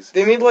series.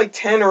 They made,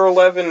 10 or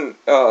 11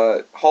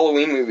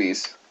 Halloween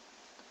movies,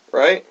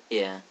 right?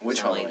 Yeah, Which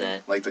something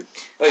Halloween? like that.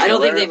 Like, I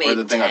don't think Killer they made or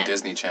the thing 10. on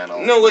Disney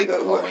Channel. No,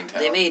 Halloween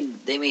Town.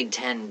 They made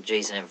 10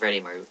 Jason and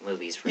Freddy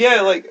movies. For yeah,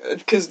 sure.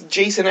 because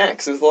Jason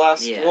X is the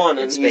last one,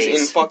 and in he's space.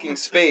 in fucking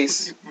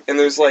space, and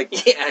there's, Yeah,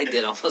 I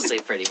did almost say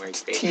Freddie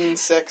Mercury. teen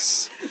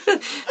sex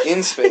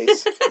in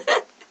space.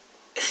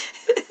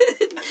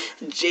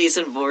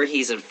 Jason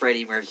Voorhees and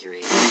Freddie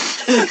Mercury.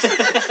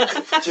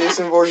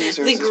 Jason Voorhees.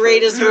 The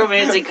greatest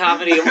romantic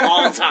comedy of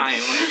all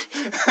time.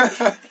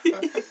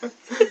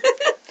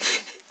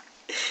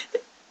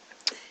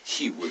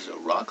 He was a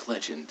rock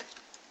legend.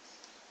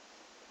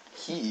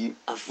 He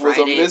A was a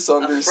Friday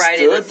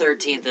misunderstood the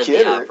 13th at the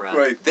kidder. opera.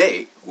 Right,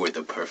 they were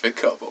the perfect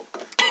couple.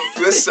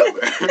 This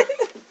summer.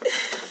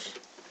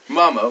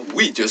 Mama,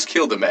 we just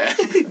killed a man.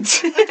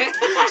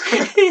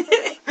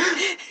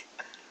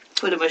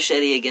 Put a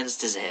machete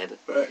against his head.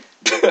 Right.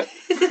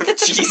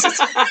 Jesus.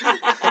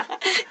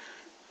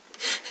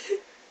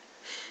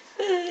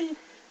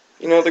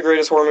 You know what the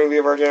greatest horror movie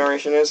of our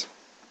generation is?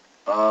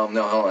 No,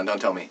 hold on, don't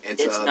tell me.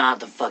 It's not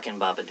the fucking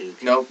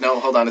Babadook. No,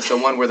 hold on. It's the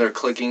one where they're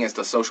clicking. It's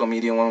the social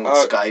media one with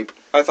Skype.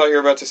 I thought you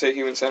were about to say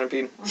Human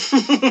Centipede.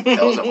 That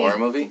was a horror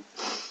movie?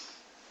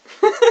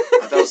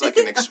 I thought it was like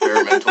an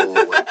experimental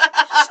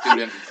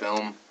student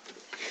film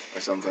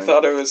or something. I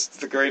thought it was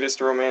the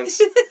greatest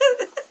romance.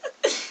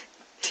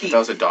 That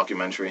was a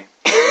documentary.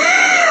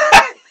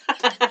 I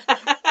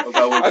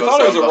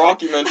thought it was a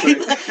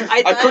rockumentary.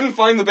 I couldn't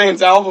find the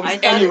band's albums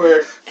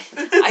anywhere.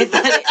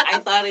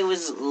 I thought it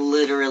was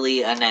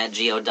literally a Nat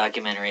Geo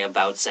documentary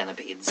about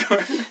centipedes.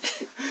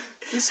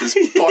 This is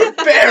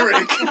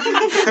barbaric.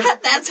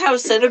 That's how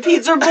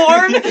centipedes are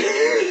born?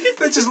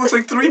 That just looks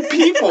like 3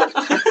 people.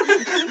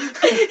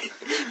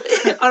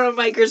 On a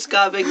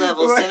microscopic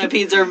level, Right.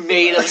 centipedes are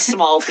made of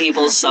small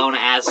people sewn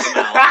ass to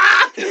mouth.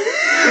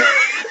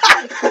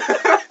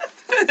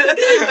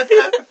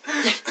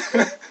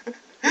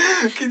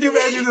 Can you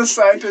imagine the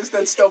scientist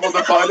that stumbled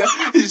upon it?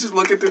 He's just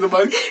looking through the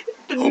mug.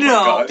 Oh my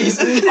God.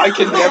 I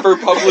can never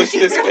publish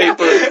this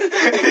paper.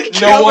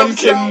 No one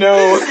can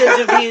know.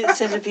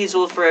 Centipedes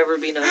will forever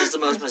be known as the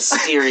most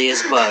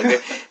mysterious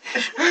bug.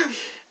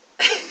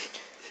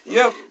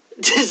 Yep.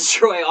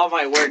 Destroy all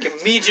my work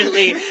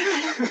immediately.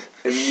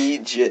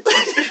 Immediate.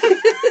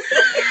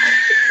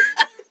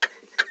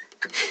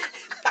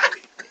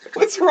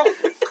 What's wrong?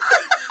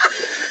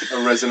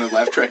 A resonant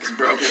laugh track is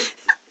broken.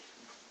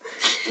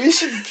 We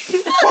should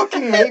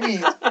maybe...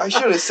 I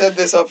should have said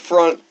this up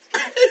front.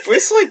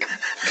 It's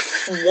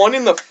 1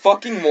 in the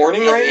fucking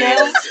morning right now.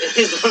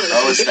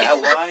 Oh, is that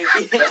why?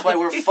 That's why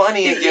we're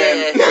funny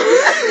again. Yeah.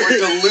 We're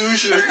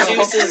delusional.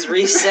 Juices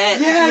reset.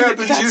 Yeah,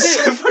 the that's juice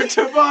it. for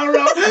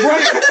tomorrow.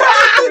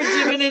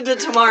 We're dipping into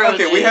tomorrow.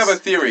 Okay, we have a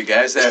theory,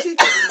 guys, that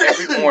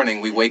every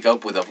morning we wake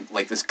up with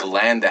this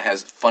gland that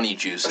has funny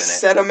juice A in it.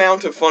 set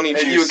amount of funny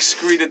juice. And you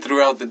excrete it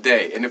throughout the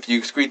day. And if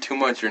you excrete too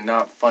much, you're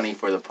not funny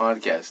for the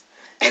podcast.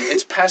 And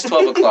it's past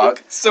 12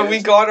 o'clock. So we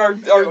got our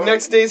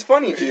next day's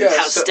funny juice. Yeah.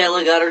 How so-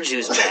 Stella got her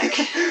juice back.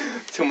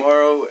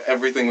 Tomorrow,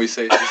 everything we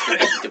say is just going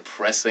to be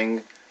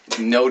depressing.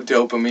 No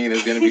dopamine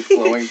is going to be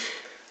flowing.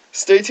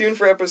 Stay tuned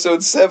for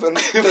episode 7,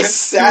 the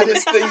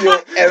saddest thing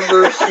you'll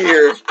ever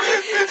hear.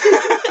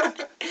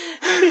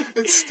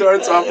 It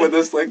starts off with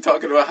us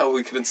talking about how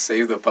we couldn't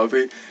save the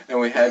puppy, and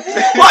we had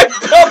My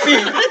puppy!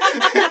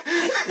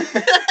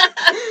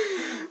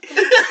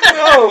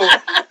 No!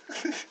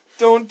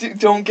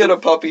 Don't get a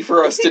puppy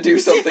for us to do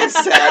something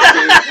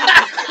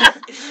sad,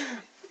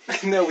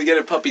 dude. No, we get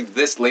a puppy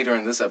this later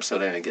in this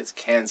episode and it gets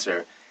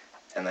cancer,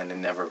 and then it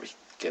never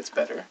gets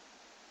better.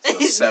 So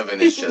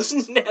 7 is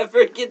just...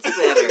 never gets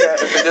better.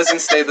 If it doesn't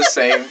stay the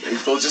same,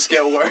 it will just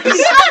get worse.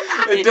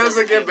 It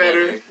doesn't get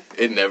better.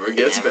 It never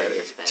gets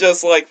better.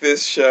 Just like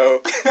this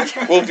show.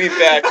 We'll be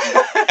back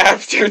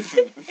after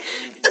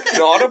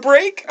not a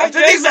break, I After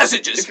guess? these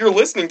messages. If you're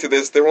listening to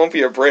this, there won't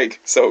be a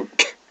break, so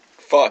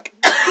fuck.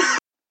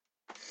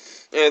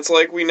 And it's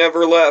like we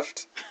never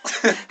left.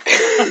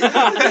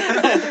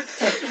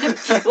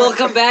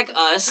 Welcome back,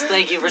 us.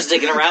 Thank you for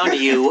sticking around,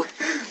 you.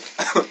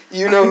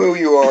 You know who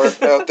you are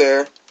out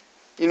there.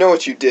 You know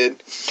what you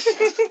did.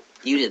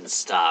 You didn't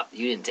stop.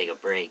 You didn't take a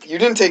break. You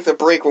didn't take the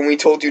break when we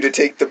told you to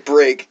take the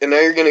break, and now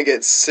you're gonna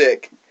get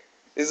sick.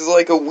 This is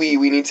like a Wii.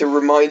 We need to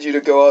remind you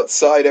to go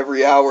outside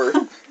every hour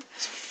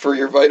for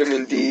your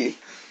vitamin D.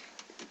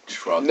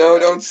 No,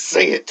 don't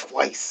say it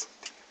twice.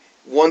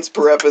 Once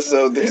per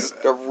episode, there's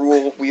a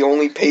rule. We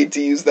only paid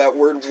to use that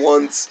word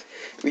once.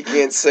 We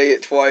can't say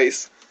it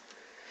twice.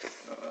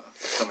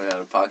 Coming out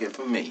of pocket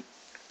for me.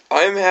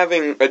 I'm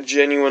having a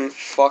genuine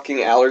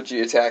fucking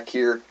allergy attack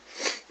here.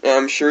 And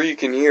I'm sure you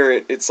can hear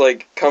it. It's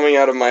like coming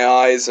out of my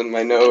eyes and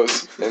my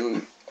nose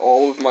and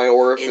all of my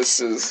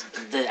orifices.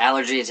 The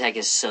allergy attack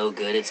is so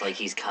good, it's like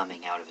he's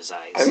coming out of his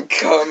eyes. I'm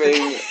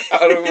coming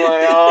out of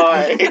my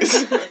eyes.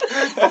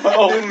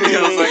 Help It me.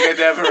 feels like a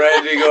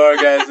never-ending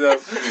orgasm.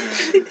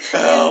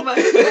 Help. My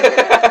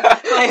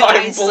I'm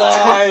eye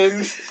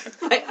blind.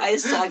 My eye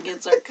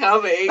sockets are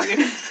coming.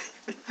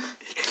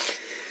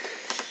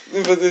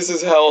 But this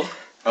is hell.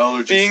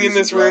 Allergy Being in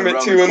this season's room right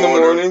at around 2 in the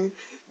corner. morning,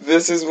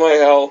 this is my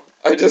hell.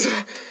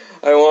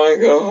 I want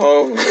to go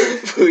home.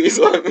 Please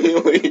let me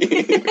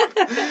leave.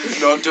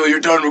 Not until you're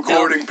done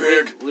recording,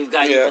 pig. We've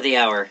got you Yeah. for the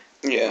hour.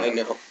 Yeah, I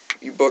know.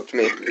 You booked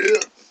me.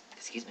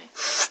 Excuse me.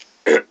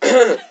 Hold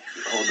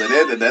it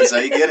in, and that's how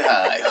you get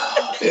high.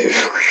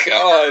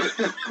 God.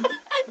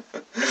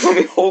 Let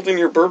me hold in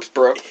your burps,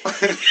 bro.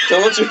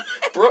 Don't let your...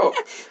 Bro,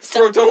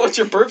 don't let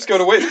your burps go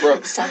to waste,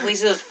 bro. Stop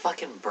wasting those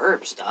fucking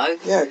burps, dog.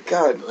 Yeah,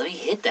 God. Let me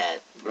hit that.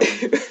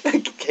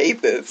 I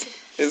hate this.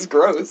 It's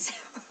gross.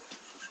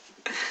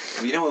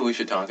 You know what we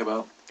should talk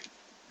about?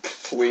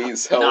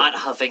 Please help. Not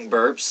huffing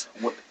burps.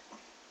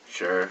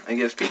 Sure. I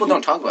guess people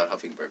don't talk about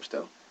huffing burps,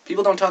 though.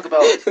 People don't talk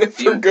about For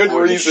the good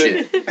important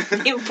reason. shit.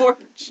 The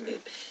important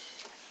shit.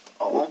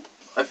 Oh,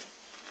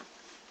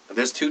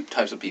 there's 2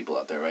 types of people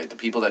out there, right? The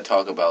people that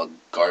talk about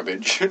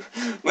garbage,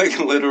 like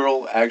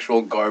literal,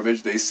 actual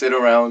garbage. They sit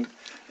around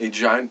a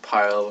giant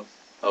pile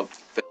of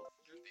filth.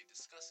 They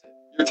discuss it.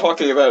 You're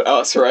talking about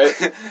us, right?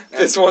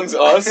 This one's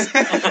us.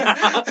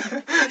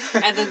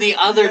 And then the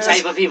other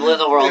type of people in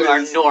the world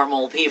are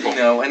normal people.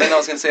 No, and then I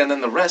was gonna say, and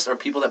then the rest are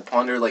people that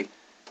ponder,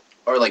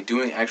 are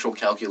doing actual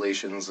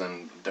calculations,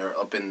 and they're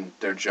up in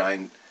their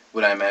giant,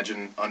 what I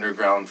imagine,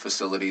 underground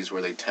facilities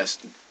where they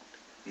test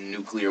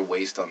nuclear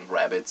waste on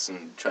rabbits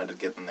and try to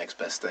get the next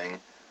best thing.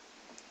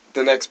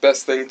 The next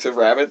best thing to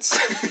rabbits.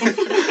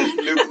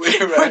 Nuclear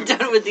We're rabbits.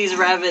 done with these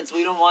rabbits.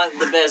 We don't want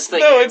the best thing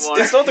No, anymore.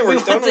 it's not that we're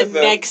we done want with the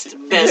them. next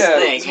best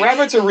thing.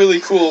 Rabbits are really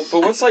cool,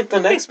 but what's like the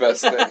next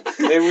best thing?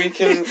 Maybe we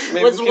can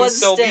What's one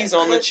sell step- these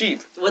on the what-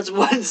 cheap. What's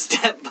one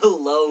step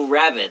below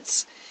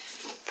rabbits?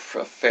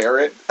 A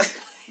ferret,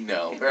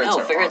 No,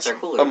 Ferrets are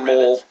cooler a than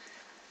mole, rabbits.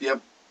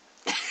 Yep.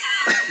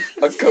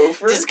 a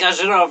gopher.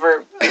 Discussion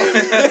over.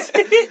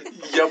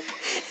 Yep.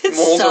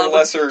 Moles are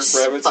lesser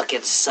rabbits.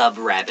 Fucking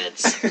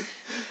sub-rabbits.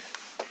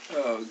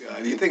 Oh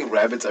god. Do you think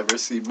rabbits ever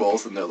see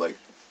moles and they're like,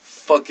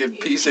 fucking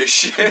piece of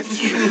shit?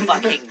 You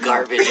fucking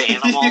garbage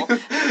animal.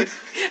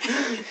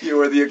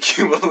 You are the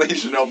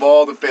accumulation of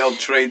all the failed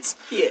traits.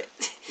 Yeah.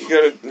 You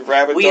go to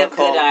rabbit.com. We have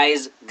good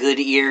eyes, good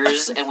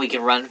ears, and we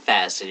can run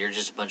fast, and you're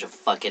just a bunch of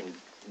fucking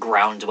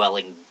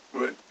ground-dwelling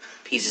Right.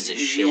 pieces of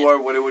You shit.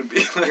 are what it would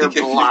be like You're if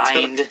you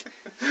blind.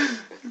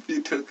 If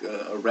you took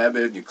a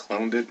rabbit and you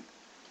cloned it,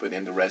 but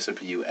in the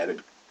recipe you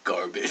added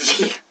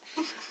garbage.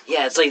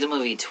 Yeah, it's like the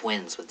movie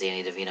Twins with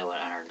Danny DeVito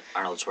and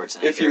Arnold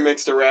Schwarzenegger. If you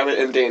mixed a rabbit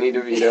and Danny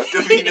DeVito.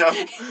 Davino.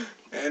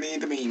 Annie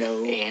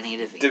Davino. Danny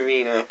DeVito.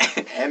 Davino.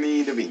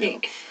 Annie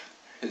Davino.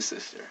 His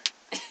sister.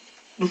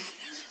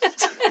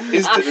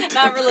 Is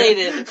Not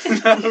related.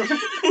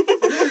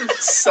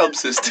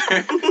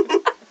 Sub-sister.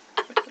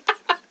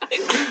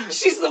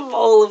 She's the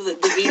mole of the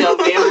DeVito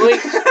family.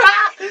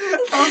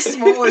 How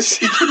small is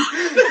she?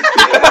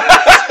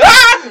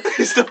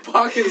 Is the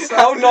pocket size?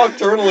 How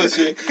nocturnal is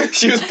she?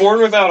 She was born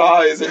without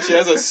eyes, and she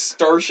has a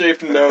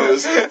star-shaped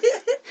nose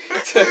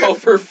to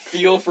help her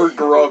feel for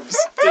grubs.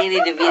 Danny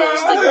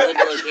DeVito's the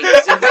good-looking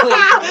sibling.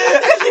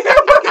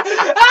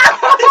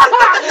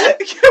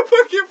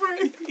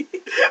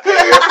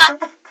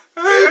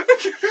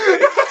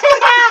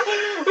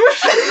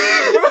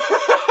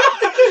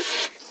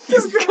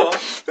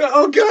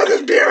 Oh god,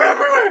 there's beer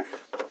everywhere!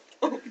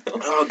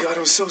 Oh god,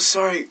 I'm so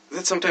sorry.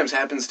 That sometimes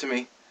happens to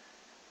me.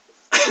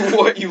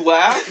 What, you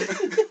laugh?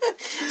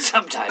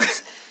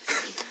 Sometimes.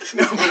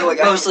 No, but like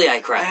Mostly I I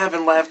cry.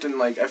 haven't laughed in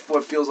like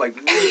what feels like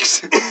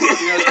weeks.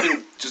 It's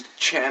been just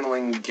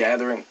channeling,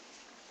 gathering.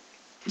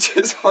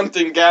 Just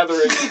hunting,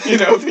 gathering,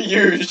 the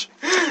huge.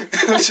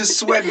 I was just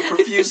sweating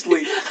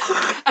profusely.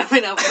 I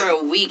went out for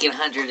a week and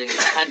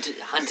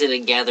hunted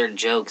and gathered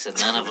jokes, and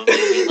none of them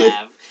made me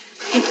laugh.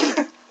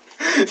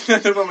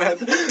 None of them had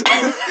the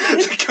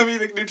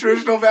comedic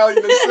nutritional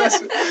value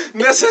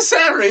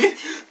necessary.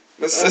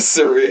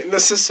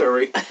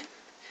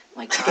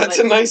 My That's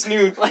a nice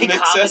new my comedy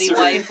accessory.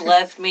 wife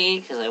left me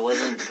because I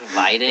wasn't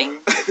providing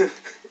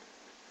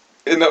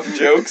Enough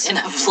jokes.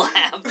 enough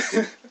laughs.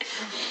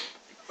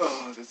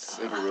 Oh, that's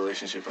every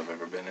relationship I've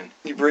ever been in.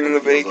 You bring in the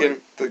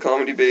bacon, the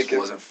comedy It bacon.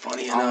 wasn't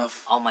funny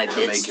enough. All my to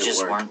bits make it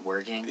just work. weren't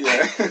working.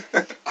 Yeah.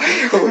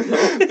 I don't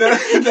know.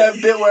 that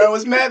bit where I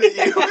was mad at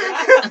you.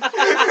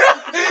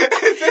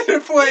 It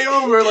didn't play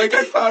over like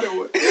I thought it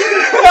would.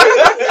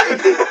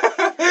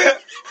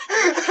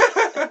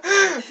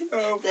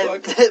 Oh,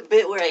 fuck. That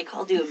bit where I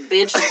called you a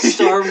bitch and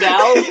stormed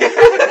out,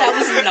 that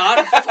was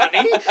not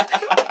funny.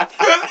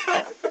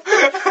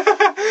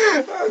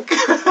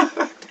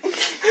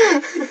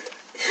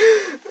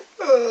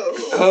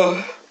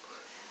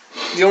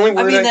 The only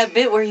word that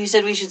bit where you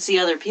said we should see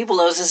other people,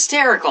 that was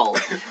hysterical.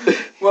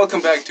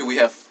 Welcome back to We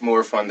Have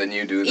More Fun Than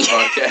You Do, the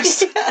podcast.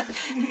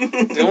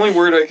 The only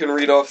word I can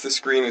read off the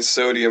screen is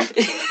sodium.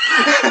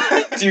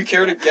 Do you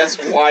care to guess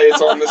why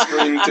it's on the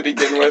screen to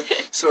begin with?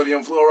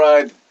 Sodium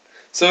fluoride.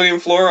 Sodium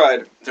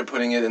fluoride. They're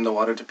putting it in the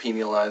water to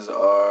penalize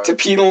our... To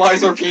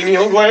penalize our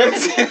pineal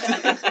glands?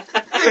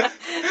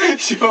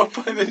 You're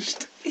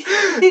punished.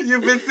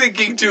 You've been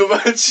thinking too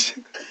much.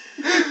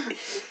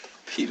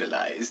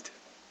 Penalized.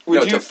 Would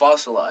No, you to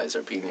fossilize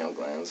our pineal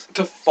glands.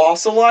 to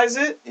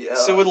fossilize it? Yeah.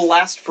 So it'll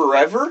last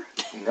forever?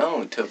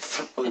 No, to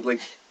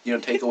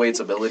take away its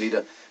ability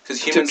to...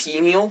 Because To humans...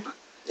 pineal?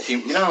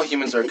 You know how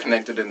humans are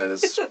connected into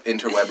this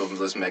interweb of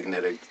this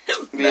magnetic...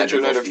 The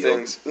magical Internet of field?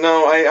 Things.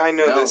 No, I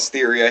know No. this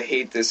theory. I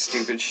hate this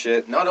stupid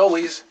shit. Not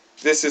always.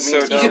 This is I so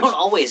mean, You don't dumb.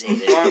 always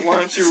hate it. Why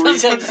don't you read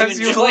Sometimes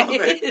you enjoy love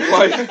it. it.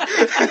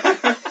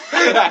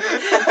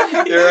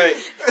 You're right.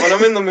 When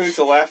I'm in the mood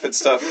to laugh at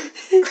stuff,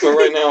 but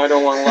right now I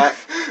don't want to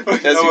laugh.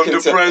 As you I'm can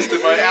tell. depressed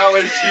in my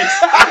allergies.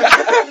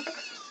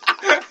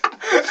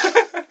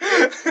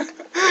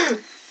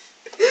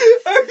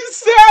 I'm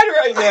sad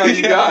right now,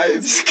 you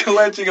guys. Just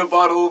collecting a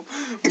bottle of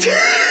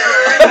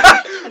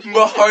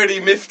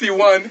Mahardy Mifty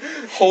 1.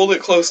 Hold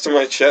it close to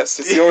my chest.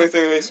 It's the only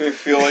thing that makes me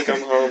feel like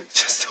I'm home.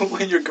 Just the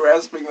way you're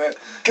grasping that.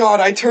 God,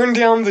 I turned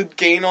down the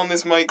gain on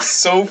this mic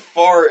so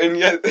far, and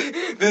yet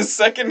this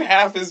second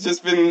half has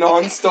just been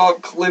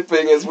non-stop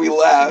clipping as we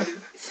laugh.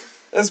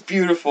 That's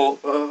beautiful.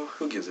 Oh,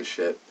 who gives a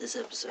shit? This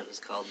episode is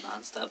called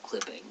Non-Stop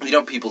Clipping.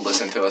 People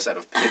listen to us out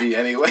of pity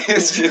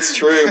anyways. It's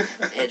true.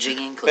 Edging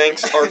and clipping.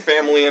 Thanks, our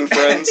family and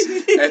friends.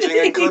 Edging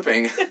and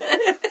clipping.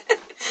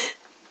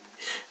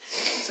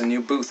 It's a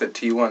new booth at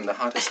T1, the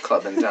hottest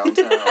club in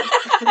downtown.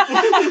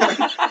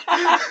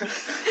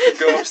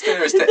 Go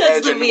upstairs to That's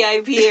edge the and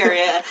VIP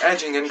area.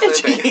 edging and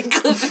clipping. Edging and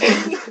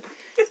clipping.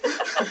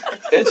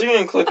 Edging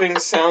and clipping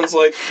sounds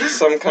like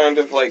some kind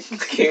of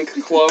kink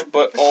club,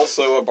 but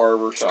also a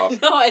barber shop.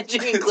 No,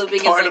 edging and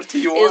clipping part of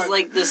T1. is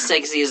like the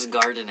sexiest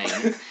gardening.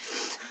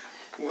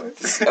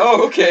 What?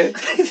 Oh, okay.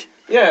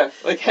 Yeah,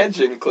 like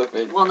hedging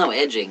clipping. Well, no,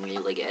 edging.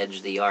 You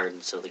edge the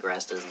yard so the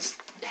grass doesn't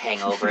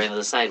hang over into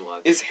the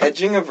sidewalk. Is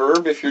hedging a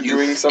verb if you're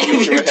doing something to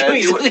a You're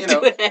hedge?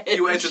 doing-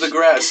 You edge the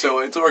grass, so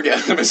its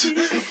orgasm is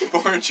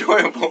more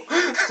enjoyable.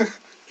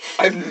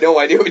 I have no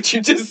idea what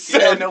you just You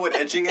don't said. know what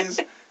edging is?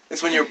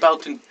 It's when you're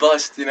about to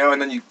bust,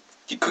 and then you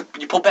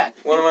pull back.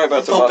 What am I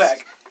about to Pull bust?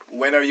 back.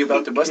 When are you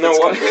about to bust? No, It's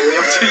what? completely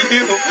up to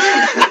you.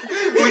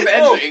 With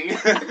edging.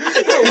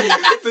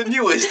 The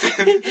newest.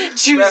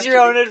 Choose your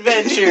own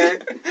adventure.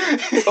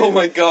 Oh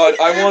my god,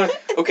 I want.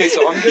 Okay,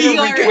 so I'm gonna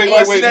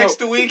VR wait, Next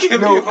no. week if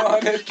No. you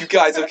want it. You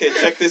guys, okay,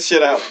 check this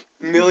shit out.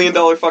 $1 million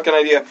fucking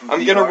idea.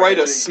 I'm gonna VR write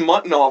a edging.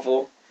 smut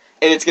novel,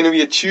 and it's gonna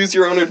be a choose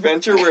your own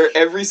adventure where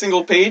every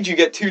single page you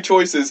get two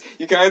choices.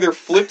 You can either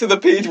flip to the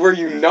page where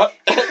you nut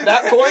at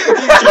that point, or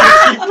you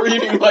can keep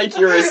reading like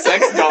you're a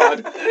sex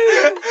god.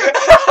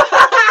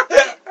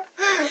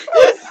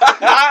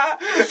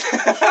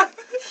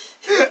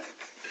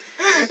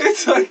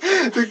 It's like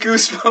the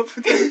Goosebump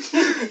thing.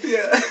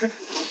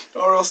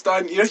 Yeah. R.L.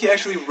 Stein, he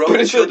actually wrote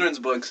But it's children's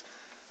books.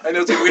 I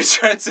know it's a weird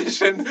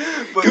transition,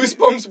 but...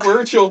 Goosebumps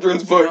were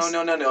children's books.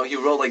 No. He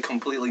wrote,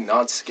 completely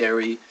not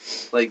scary,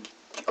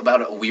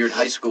 about a weird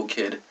high school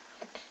kid. It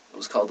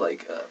was called, I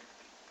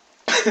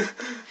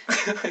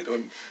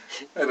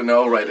don't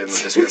know, I'll write it in the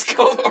description. It's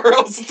called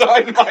R.L.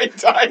 Stein, My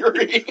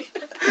Diary.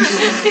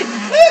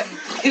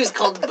 He was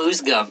called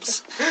Booze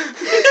Gumps.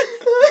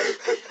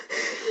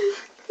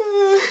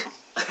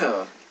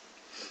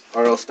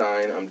 R.L.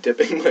 Stein, I'm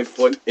dipping my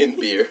foot in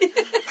beer.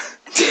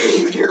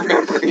 Damn your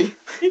memory.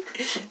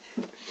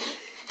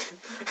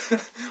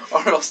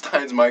 R.L.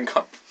 Stein's Mein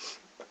Kampf.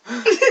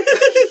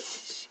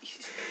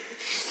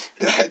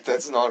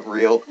 That's not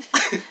real.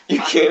 You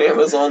can't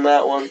Amazon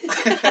that one.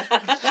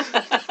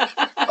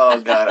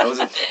 Oh god,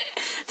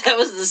 That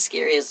was the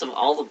scariest of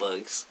all the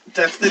books.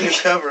 That's the new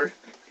cover.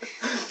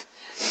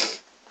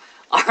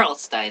 R.L.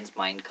 Stein's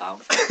Mein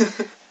Kampf.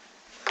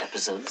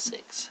 Episode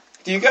 6.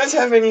 Do you guys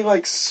have any,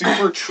 like,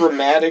 super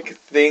traumatic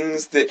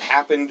things that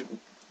happened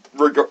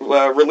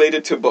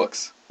related to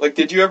books? Like,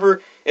 did you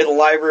ever, in a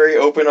library,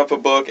 open up a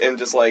book and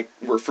just, like,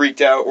 were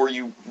freaked out, or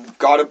you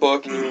got a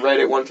book and you read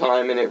it one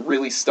time and it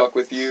really stuck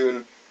with you and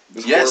it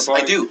was Yes,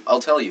 horrifying? I do.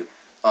 I'll tell you.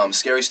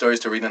 Scary Stories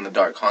to Read in the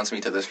Dark haunts me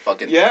to this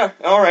fucking... Yeah,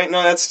 alright,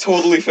 no, that's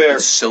totally fair.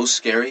 It's so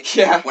scary.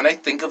 Yeah. When I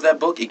think of that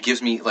book, it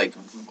gives me, like,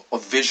 a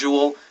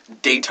visual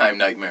daytime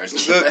nightmares.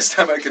 It's the best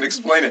time I can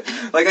explain it.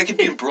 Like, I could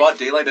be in broad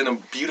daylight in a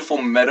beautiful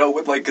meadow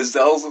with, like,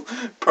 gazelles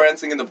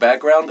prancing in the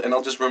background, and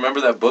I'll just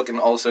remember that book, and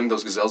all of a sudden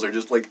those gazelles are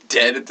just, like,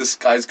 dead. The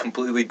sky's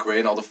completely gray,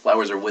 and all the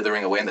flowers are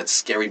withering away, and that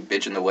scary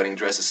bitch in the wedding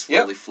dress is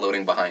slowly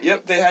floating behind Yep,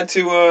 me. they had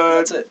to,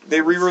 That's it.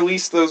 they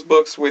re-released those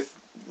books with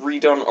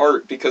redone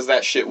art because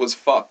that shit was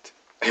fucked.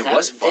 It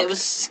was fucked. It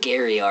was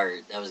scary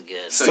art. That was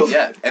good. So,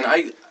 yeah, and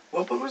I...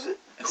 What book was it?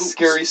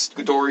 Scary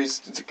stories.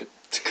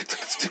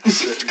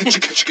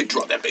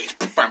 Drop that bass.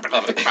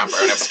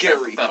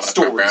 Scary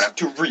stories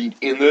to read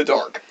in the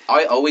dark.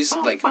 I always,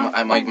 like,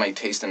 my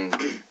taste in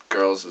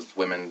girls,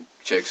 women,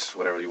 chicks,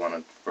 whatever you want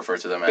to refer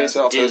to them Based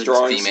as. off those Dudes,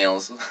 drawings.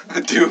 Females.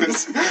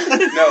 Dudes.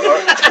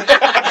 No,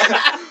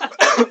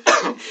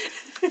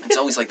 it's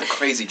always, like, the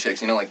crazy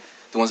chicks, you know, like,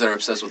 the ones that are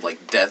obsessed with,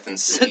 like, death and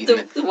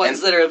Satan. the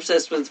ones that are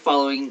obsessed with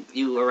following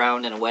you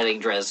around in a wedding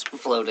dress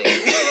floating.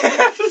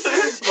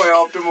 My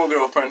optimal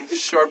girlfriend.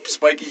 Sharp,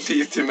 spiky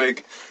teeth to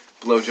make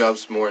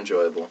blowjobs more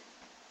enjoyable.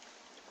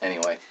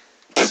 Anyway.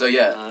 So,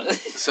 yeah.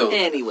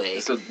 Anyway.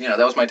 So, you know,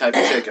 that was my type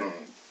of chick, and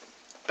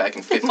back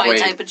in 5th My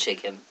grade. type of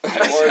chicken. I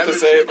wanted to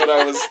say it, but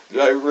I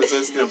You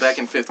resisted. know, back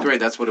in 5th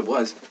grade, that's what it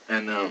was.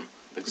 And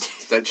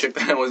that chick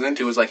that I was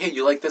into was like, hey,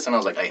 you like this? And I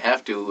was like, I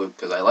have to,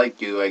 because I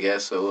like you, I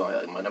guess, so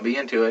I'm going to be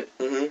into it.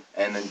 Mm-hmm.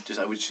 And then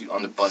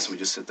on the bus, we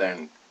just sit there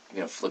and, you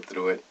know, flip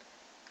through it.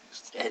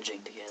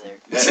 Edging together.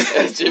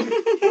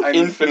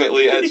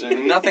 Infinitely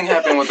edging. Nothing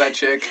happened with that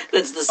chick.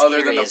 That's the Other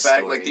than the scariest fact,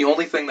 story. like, the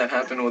only thing that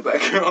happened with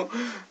that girl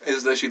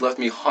is that she left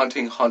me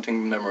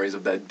haunting memories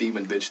of that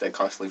demon bitch that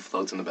constantly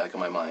floats in the back of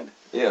my mind.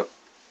 Yeah.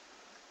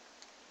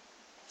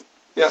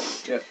 Yeah.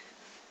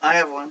 I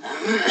have one.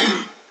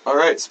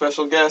 Alright,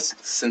 special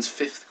guest. Since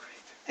 5th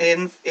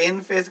grade.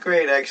 In 5th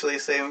grade, actually,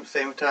 same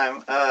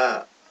time.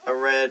 I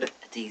read.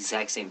 At the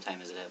exact same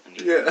time as it happened.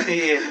 Yeah.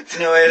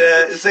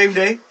 No, same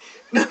day.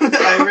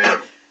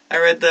 I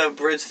read the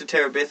Bridge to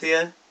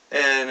Terabithia,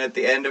 and at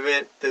the end of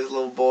it, this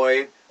little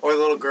boy or the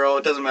little girl.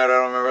 It doesn't matter. I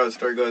don't remember how the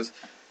story goes.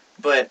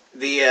 But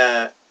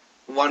the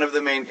one of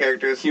the main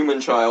characters Human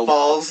child.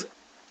 falls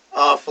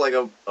off like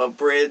a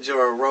bridge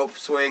or a rope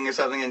swing or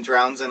something and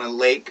drowns in a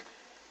lake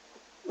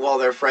while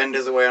their friend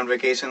is away on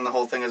vacation. The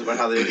whole thing is about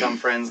how they become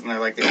friends, and they're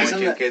like the only Isn't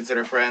two that- kids that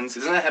are friends.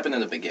 Doesn't that happen in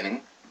the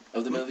beginning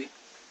of the movie?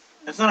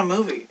 It's not a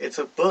movie. It's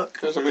a book.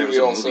 There's a There movie was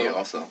a also. movie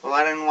also. Well,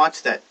 I didn't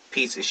watch that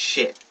piece of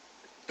shit.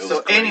 It was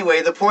So great.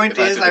 anyway, the point If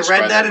I had is, to I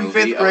describe read that that in movie,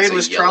 5th I would grade, say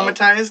was yellow.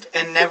 traumatized,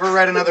 and never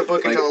read another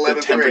book Like, until 11th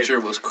the temperature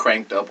was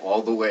cranked up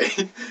all the way,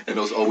 and it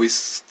was always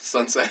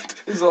sunset.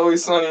 It's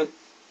always sunny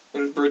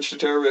in Bridge to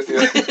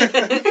Terabithia.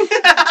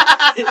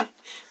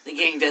 The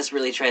gang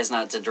desperately tries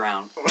not to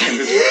drown.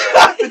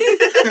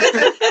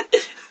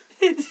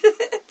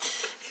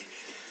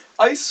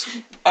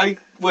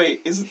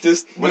 Wait, is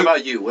this... What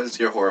about you? What is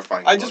your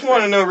horrifying? I just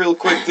want to know real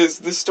quick, does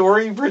the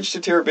story Bridge to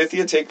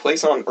Terabithia take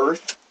place on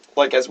Earth,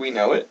 like as we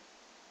know it?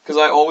 Because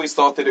I always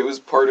thought that it was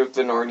part of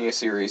the Narnia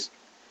series.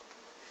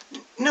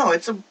 No,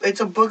 it's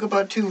a book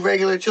about two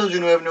regular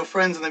children who have no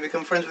friends, and they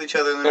become friends with each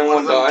other, and then And one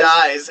of one them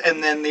dies? dies,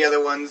 and then the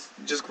other one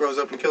just grows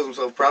up and kills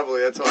himself, probably.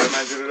 That's how I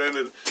imagine it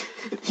ended.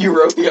 You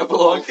wrote the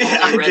epilogue, Yeah,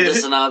 I I read the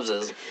did.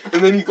 synopsis.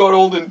 and then you got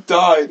old and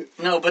died.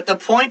 No, but the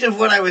point of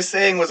what I was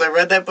saying was I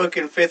read that book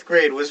in 5th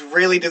grade, was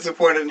really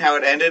disappointed in how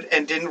it ended,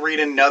 and didn't read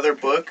another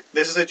book,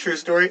 this is a true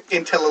story,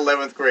 until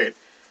 11th grade.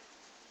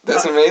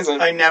 That's amazing.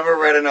 I never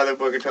read another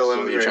book until So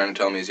 11th what you're grade. trying to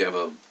tell me is you have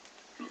a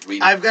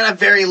reading. I've got a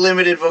very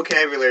limited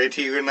vocabulary,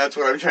 Tigger, and that's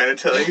what I'm trying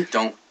to tell you.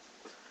 Don't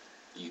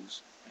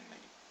use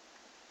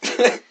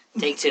my name.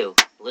 Take 2.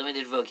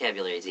 Limited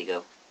vocabulary,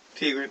 Tico.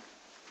 Tigger.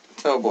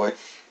 Oh boy.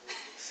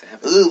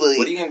 Savage. Ooh, boy.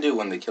 What are you gonna do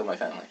when they kill my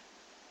family?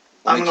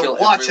 I'm When they gonna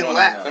kill watch and everyone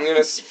laugh. I I'm know?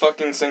 gonna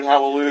fucking sing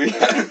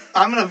Hallelujah.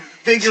 I'm gonna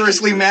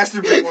vigorously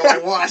masturbate while I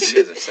watch.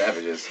 You guys are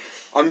savages.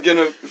 I'm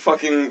gonna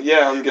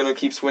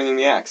keep swinging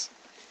the axe.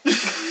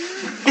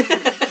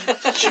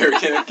 You're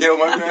gonna kill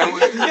my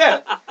family?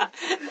 Yeah.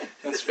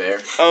 That's fair.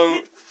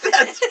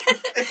 That's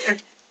fair.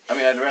 I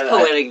mean, I'd rather.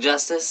 Poetic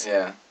justice.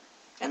 Yeah.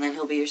 And then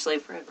he'll be your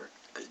slave forever.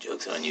 Good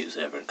joke's on you,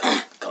 Severin.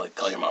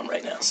 Call your mom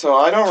right now. So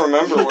I don't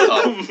remember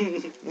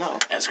where. No,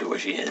 Ask her where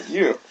she is.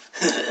 you.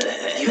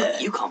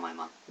 You call my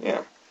mom.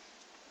 Yeah.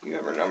 You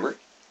have her number.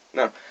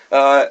 No.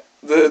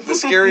 The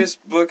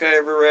scariest book I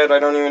ever read, I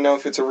don't even know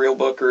if it's a real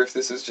book or if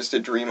this is just a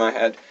dream I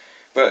had.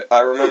 But I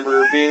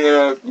remember being in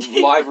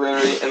a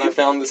library and I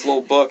found this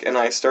little book and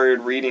I started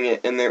reading it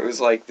and there was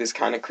like this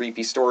kind of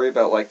creepy story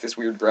about like this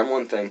weird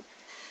gremlin thing.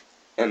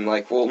 And,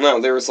 like, well,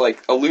 no, there was,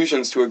 like,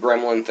 allusions to a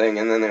gremlin thing,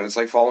 and then it was,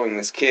 like, following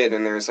this kid,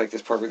 and there was, like,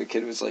 this part where the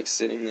kid was, like,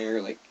 sitting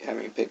there, like,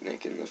 having a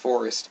picnic in the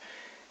forest.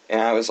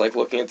 And I was, like,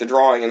 looking at the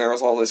drawing, and there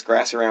was all this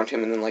grass around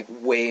him, and then, like,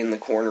 way in the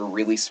corner,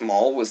 really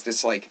small, was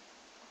this, like,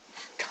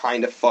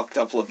 kind of fucked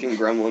up looking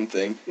gremlin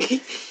thing.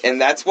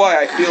 And that's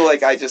why I feel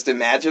like I just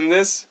imagined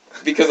this,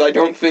 because I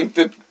don't think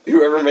that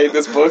whoever made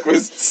this book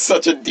was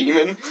such a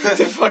demon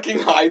to fucking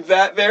hide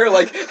that there.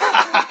 Like,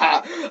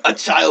 a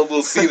child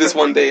will see this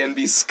one day and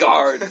be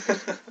scarred.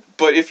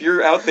 But if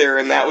you're out there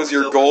and that was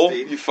your goal,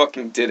 you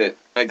fucking did it,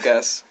 I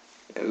guess.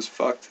 It was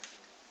fucked.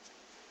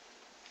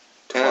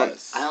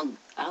 Twice. I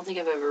don't think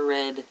I've ever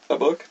read A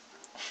book?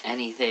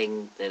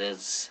 anything that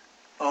has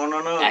Oh,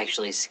 no.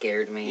 actually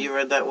scared me. You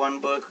read that one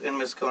book in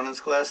Miss Conan's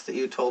class that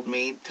you told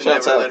me to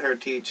Shouts never out. let her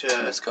teach.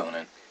 Miss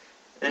Conan.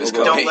 And Miss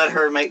don't Conan. let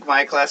her make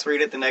my class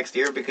read it the next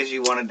year because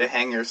you wanted to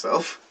hang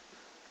yourself.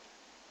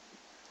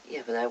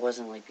 Yeah, but that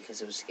wasn't like because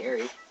it was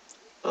scary.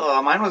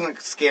 Oh, mine wasn't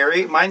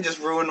scary. Mine just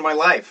ruined my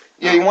life.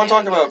 Yeah, you want to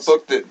yeah, talk about a yes.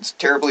 book that's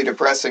terribly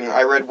depressing?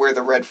 I read Where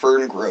the Red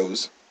Fern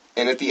Grows.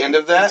 And at the end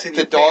of that, It's in the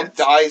your dog pants.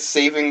 dies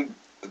saving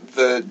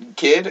the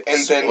kid,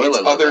 and then its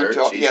Spoiler other alert,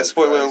 dog... Yeah, Jesus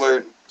spoiler Christ.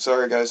 alert.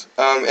 Sorry, guys.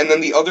 And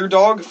then the other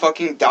dog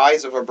fucking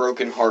dies of a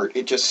broken heart.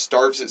 It just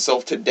starves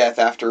itself to death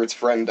after its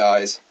friend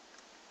dies.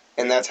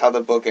 And that's how the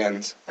book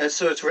ends.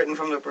 So it's written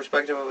from the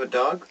perspective of a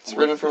dog? It's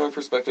written from the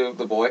perspective of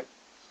the boy.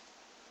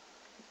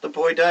 The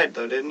boy died,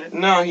 though, didn't it?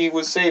 No, he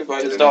was saved by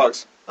his Didn't he?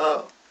 dogs.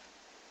 Oh.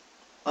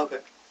 Okay.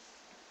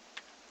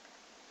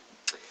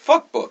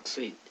 Fuck books.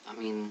 Sweet. I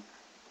mean,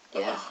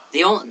 yeah. Ugh.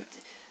 The only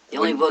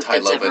When book Ty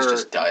that's Lopez ever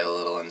just died a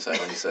little inside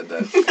when you said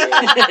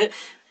that.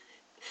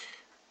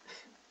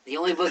 the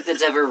only book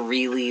that's ever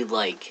really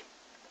like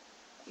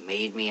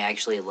made me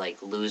actually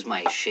like lose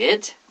my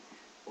shit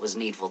was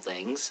Needful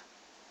Things.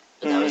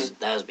 But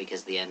that was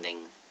because the ending.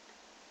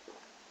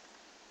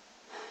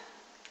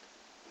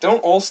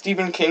 Don't all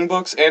Stephen King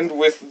books end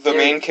with the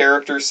main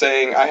character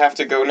saying, "I have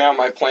to go now,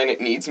 my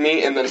planet needs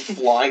me," and then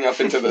flying up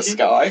into the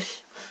sky?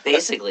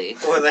 Basically.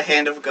 Or the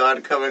hand of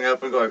God coming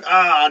up and going,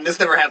 this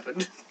never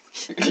happened.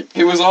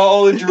 It was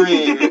all a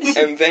dream,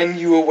 and then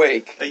you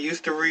awake. I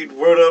used to read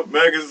Word Up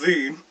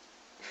magazine.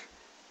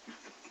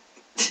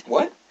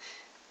 What?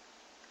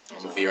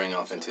 I'm veering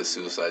off into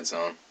Suicide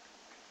Zone.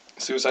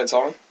 Suicide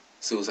Song?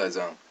 Suicide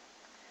Zone.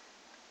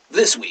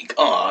 This week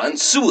on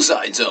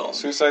Suicide Zone.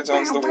 Suicide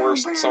Zone's the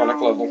worst Sonic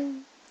level.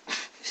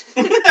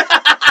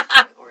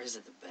 Or is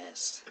it the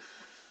best?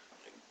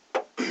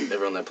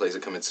 Everyone that plays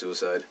it commits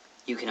suicide.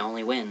 You can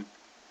only win.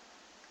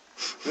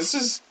 This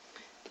is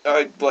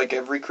like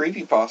every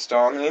creepypasta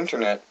on the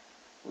internet.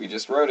 We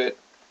just wrote it.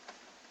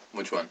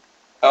 Which one?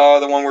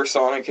 The one where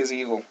Sonic is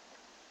evil.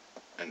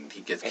 And he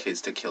gets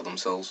kids to kill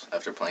themselves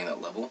after playing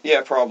that level?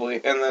 Yeah, probably.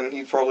 And then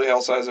he probably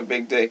also has a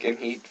big dick, and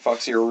he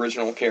fucks your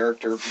original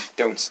character.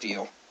 Don't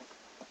steal.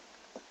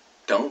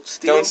 Don't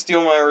steal? Don't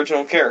steal my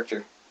original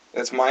character.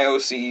 That's my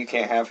OC, you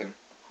can't have him.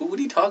 Who would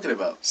he talking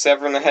about?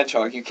 Severin the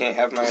Hedgehog, you can't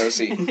have my OC.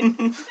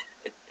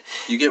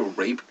 You get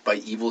raped by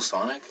evil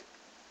Sonic?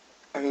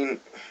 I mean,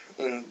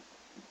 In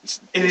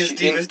his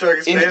deepest,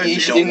 darkest in, fantasy. You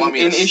don't want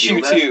me to in steal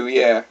issue that? 2,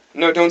 yeah.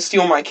 No, don't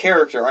steal my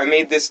character. I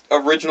made this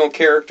original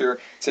character.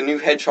 It's a new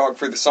hedgehog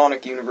for the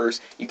Sonic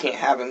universe. You can't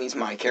have him, he's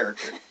my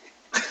character.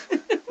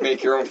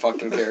 Make your own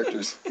fucking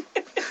characters.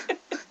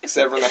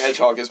 Severin the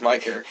Hedgehog is my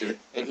character,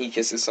 and he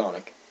kisses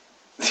Sonic.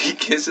 He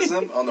kisses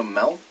him on the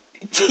mouth?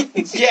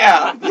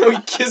 Yeah! No,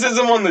 he kisses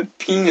him on the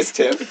penis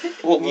tip.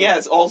 Well, yeah,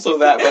 it's also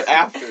that, but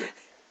after.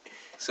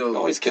 So,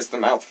 Always kiss the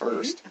mouth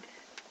first.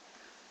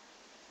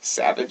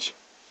 Savage.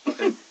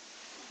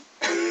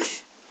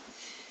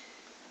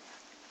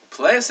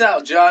 play us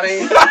out,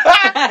 Johnny.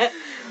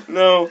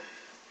 No,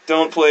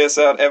 don't play us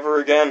out ever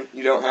again.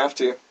 You don't have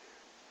to.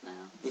 No.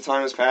 The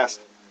time has passed.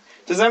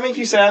 Does that make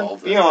you We've sad?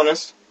 evolved Be that.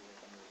 honest.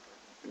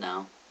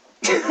 No.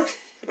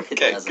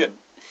 Okay, Doesn't. good.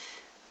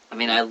 I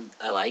mean, I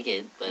like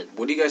it, but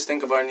What do you guys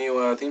think of our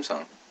new theme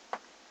song?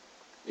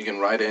 You can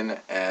write in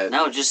at...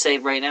 no, just say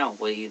right now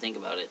what you think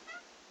about it.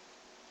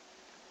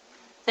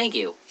 Thank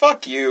you.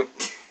 Fuck you.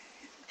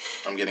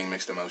 I'm getting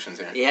mixed emotions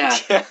here. Yeah.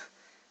 Yeah.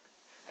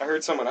 I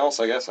heard someone else,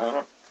 I guess. I don't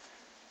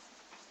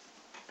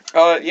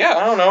know. Yeah,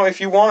 I don't know. If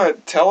you want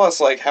to tell us,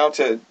 like, how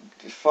to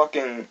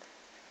fucking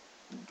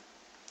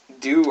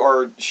do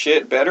our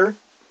shit better,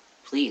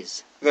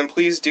 Please. then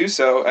please do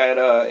so at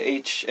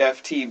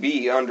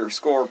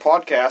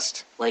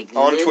HFTB_podcast Like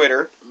on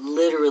Twitter.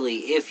 Literally,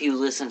 if you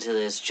listen to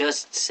this,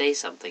 just say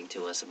something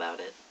to us about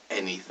it.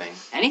 Anything.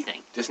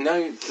 Anything. Just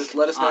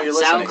let us know On you're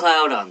listening.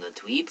 SoundCloud, on the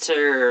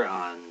Tweetser,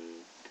 on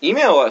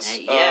Email us.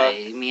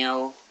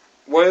 email.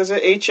 What is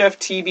it?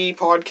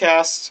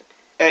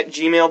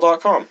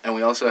 HFTBpodcast@gmail.com. And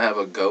we also have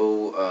a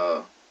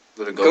Go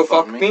GoFundMe.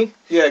 fuck me?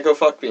 Yeah, go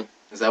fuck me.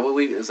 Is that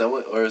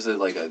what, or is it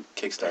like a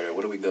Kickstarter?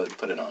 What do we go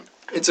put it on?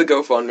 It's a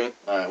GoFundMe.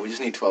 Alright, we just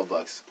need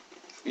 $12.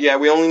 Yeah,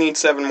 we only need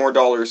 $7 more And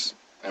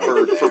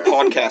we're for there.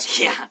 podcast.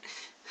 Yeah.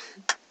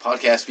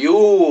 Podcast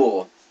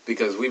fuel!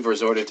 Because we've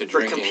resorted to For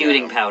drinking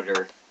computing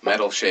powder.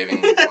 metal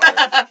shaving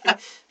water.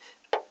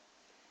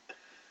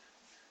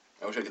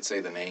 wish I could say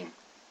the name.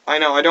 I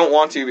know, I don't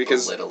want to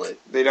because Belittle it.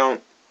 they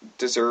don't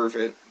deserve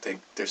it.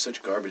 They're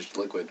such garbage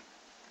liquid.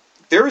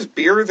 There's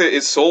beer that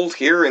is sold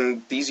here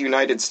in these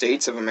United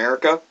States of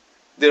America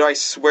that I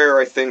swear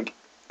I think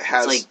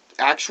has It's like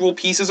actual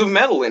pieces of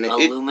metal in it.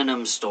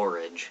 Aluminum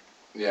storage.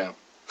 Yeah.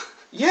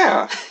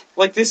 Yeah.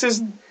 Like, this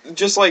is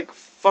just like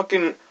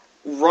fucking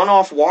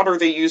runoff water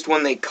they used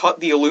when they cut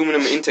the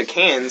aluminum into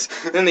cans.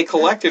 Then they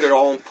collected it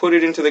all and put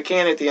it into the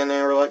can at the end.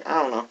 And they were like,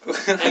 I don't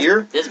know.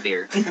 Beer? This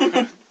beer.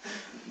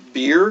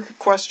 Beer?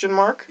 Question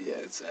mark? Yeah,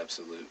 it's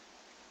absolute.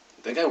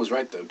 That guy was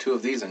right though. 2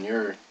 of these and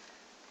your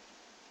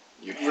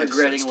head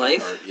Regretting starts to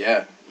life? hurt.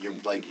 Yeah,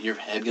 your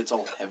head gets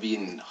all heavy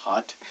and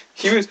hot.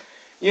 He was,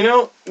 you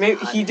know, maybe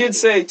he did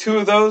say 2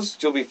 of those,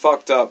 you'll be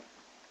fucked up.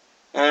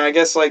 And I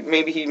guess, like,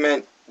 maybe he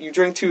meant, you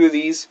drink 2 of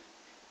these,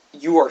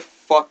 you are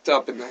fucked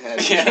up in the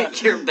head. Yeah.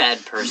 You're a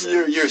bad person.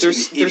 You're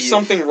There's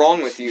something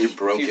wrong with you. You're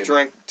broken. If you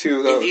drank 2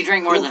 of those. If you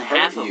drink more Who than hurt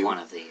half of you? one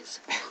of these.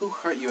 Who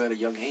hurt you at a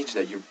young age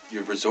that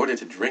you're resorted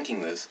to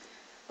drinking this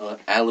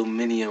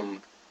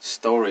aluminium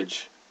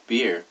storage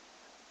beer?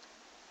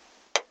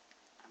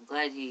 I'm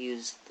glad you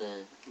used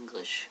the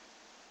English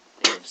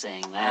way of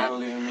saying that.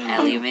 Aluminium.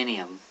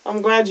 Aluminium.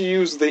 I'm glad you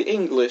used the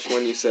English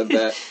when you said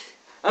that.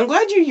 I'm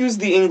glad you used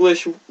the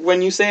English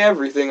when you say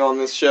everything on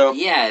this show.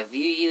 Yeah, if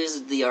you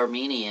used the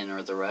Armenian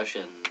or the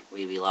Russian,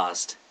 we'd be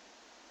lost.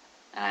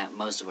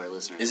 Most of our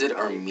listeners. Is it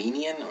probably-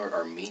 Armenian or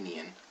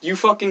Armenian? You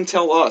fucking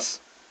tell us.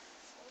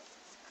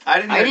 I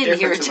didn't I hear a didn't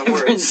hear a difference in the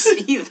words.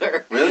 difference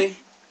either. Really?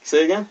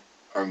 Say again?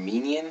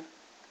 Armenian?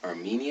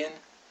 Armenian?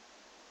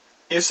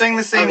 You're saying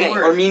the same Okay.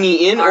 word.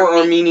 Armenian or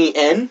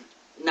Armenian?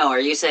 No, are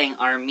you saying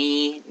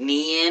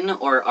Armenian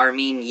or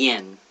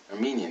Armenian?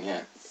 Armenian,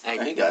 yeah.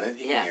 I, He got it.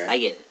 He can yeah, hear it. I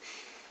get it.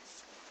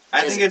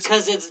 I think it's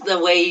because it's the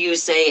way you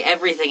say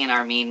everything in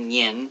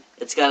Armenian.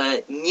 It's got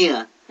a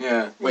nya,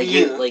 Yeah. like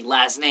Yeah. like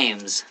last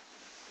names.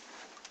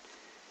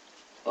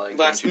 Like,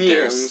 Last don't you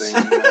dare names. sing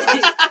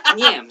that.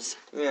 Nyams.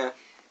 Yeah.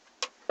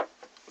 I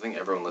think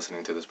everyone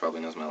listening to this probably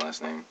knows my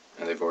last name,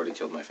 and they've already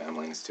killed my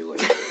family, and it's too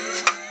late.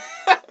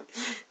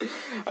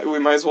 We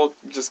might as well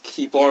just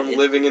keep on Yeah,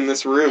 living in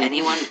this room.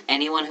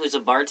 Anyone who's a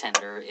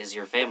bartender is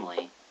your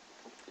family.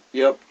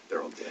 Yep.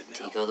 They're all dead now.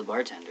 Tico the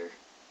bartender.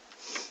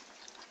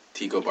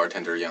 Tico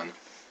Bartender Young.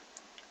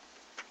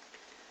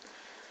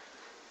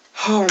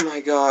 Oh my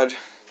god.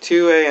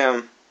 2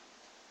 a.m.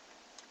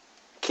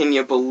 Can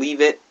you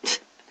believe it?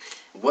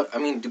 What? I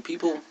mean, do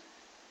people...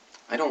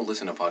 I don't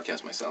listen to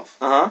podcasts myself.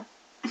 Uh-huh.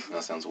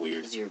 That sounds weird.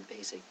 Because you're a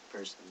basic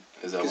person.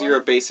 Is that Because why? you're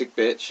a basic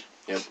bitch.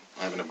 Yep,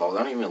 I haven't evolved.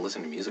 I don't even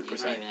listen to music You per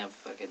don't se. even have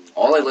fucking...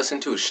 All I listen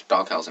to is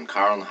Stockhausen,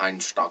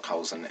 Karl-Heinz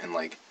Stockhausen, and,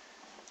 like,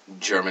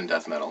 German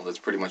death metal. That's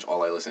pretty much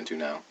all I listen to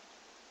now.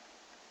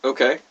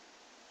 Okay.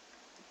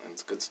 And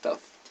it's good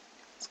stuff.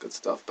 It's good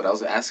stuff. But I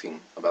was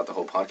asking about the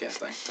whole podcast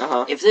thing.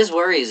 Uh-huh. If this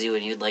worries you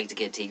and you'd like to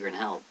get Tigran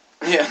help,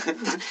 Yeah.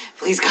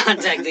 please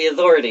contact the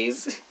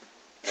authorities.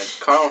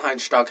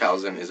 Karl-Heinz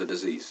Stockhausen is a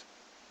disease.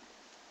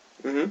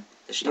 Mm-hmm.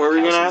 The What were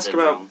we going to Stockhausen ask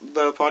syndrome. about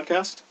the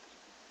podcast?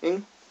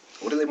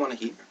 What do they want to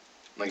hear?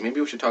 Like,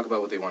 maybe we should talk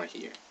about what they want to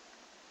hear,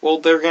 Well,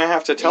 they're going to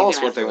have to tell You're us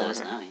gonna what they have to want.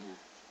 let us know,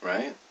 yeah.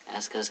 right?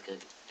 Ask us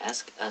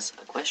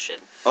a question.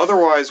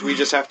 Otherwise, we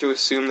just have to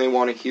assume they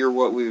want to hear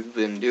what we've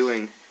been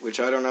doing, which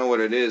I don't know what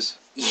it is.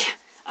 Yeah,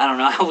 I don't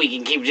know how we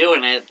can keep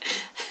doing it.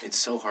 It's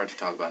so hard to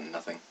talk about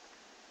nothing.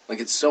 Like,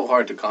 it's so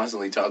hard to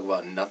constantly talk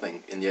about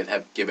nothing and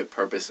yet give it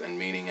purpose and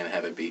meaning and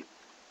have it be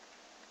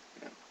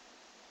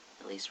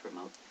At least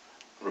remote.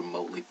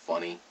 remotely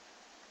funny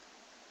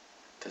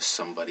to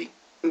somebody.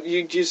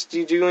 You're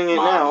doing it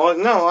Mom.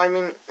 now. No, I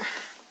mean,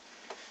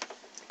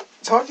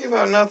 talking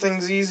about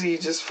nothing's easy.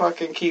 Just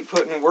fucking keep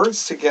putting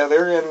words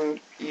together, and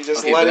you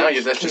just Okay, let but now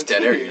it that's just dead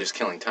air. continue. You're just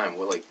killing time.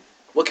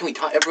 What can we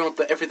talk?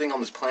 Everything on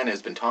this planet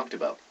has been talked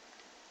about.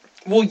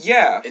 Well,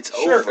 yeah, It's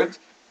sure. over.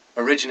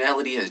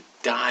 Originality has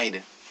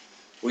died.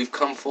 We've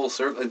come full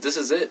circle. This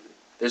is it.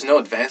 There's no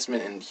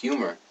advancement in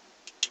humor.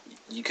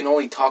 You can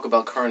only talk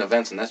about current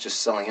events, and that's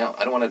just selling out.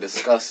 I don't want to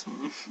discuss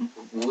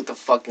what the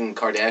fucking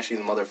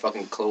Kardashian,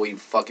 motherfucking Khloe,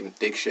 fucking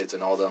dick shits,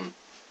 and all them.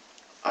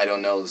 I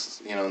don't know,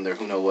 and their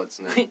who know what's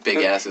and their big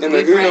asses And and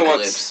their their who know red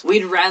what's. lips.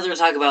 We'd rather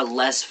talk about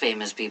less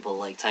famous people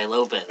like Ty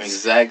Lopez.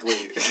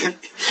 Exactly.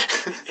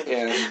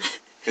 Yeah,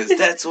 Because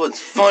that's what's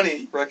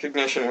funny.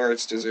 recognition where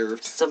it's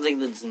deserved. Something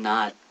that's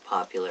not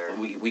popular.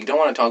 We don't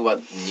want to talk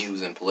about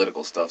news and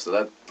political stuff, so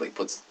that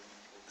puts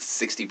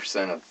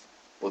 60% of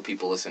what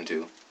people listen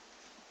to.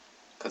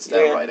 Cuts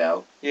that Yeah. right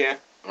out, Yeah,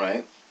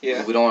 right?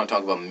 yeah. We don't want to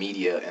talk about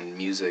media and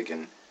music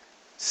and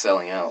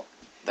selling out.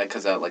 That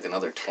cuts out like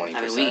another 20%.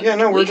 I mean, we, Yeah,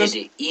 no, we we're could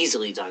just-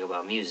 easily talk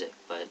about music,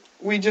 but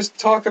We just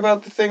talk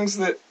about the things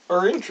that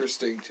are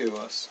interesting to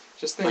us.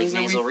 Just Like things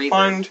that Nasal we Reaper.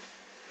 find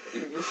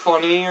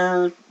funny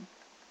or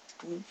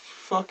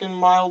fucking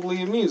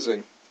mildly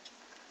amusing.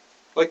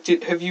 Like,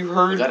 have you We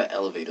heard? gotta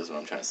elevate is what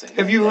I'm trying to say.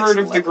 Have you Next heard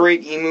of the level.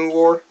 Great Emu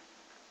War?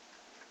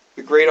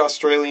 The Great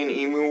Australian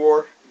Emu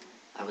War?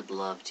 I would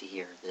love to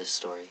hear this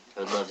story.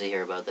 I would love to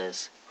hear about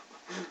this.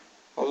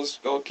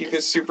 I'll keep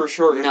it super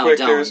short and No, quick.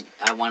 don't.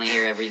 I want to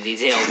hear every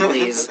detail,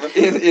 please.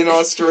 In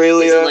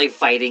Australia. Is it like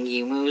fighting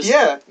emus?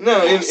 Yeah,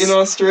 no. Yes. In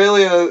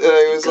Australia,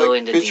 it was Go like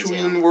into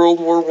between detail. World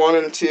War I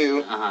and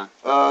II.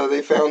 Uh-huh.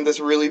 They found this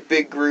really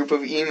big group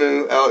of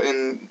emu out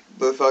in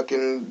the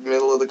fucking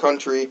middle of the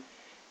country,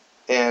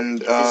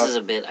 and If this is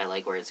a bit, I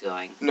like where it's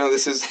going. no,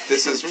 this is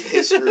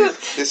history.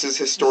 This is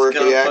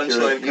historically Got a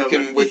accurate. punchline You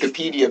can coming.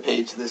 Wikipedia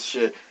page this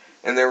shit.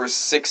 And there were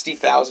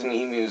 60,000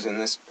 emus in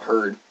this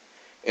herd,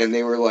 and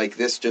they were like,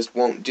 "This just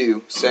won't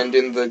do. Send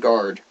in the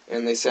guard."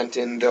 And they sent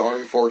in the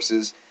armed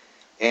forces,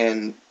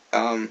 and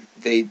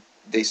they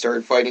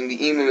started fighting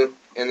the emu,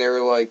 and they were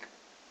like,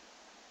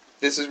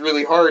 "This is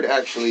really hard,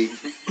 actually."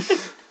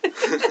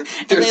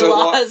 They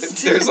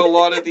lost. There's a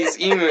lot of these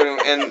emu,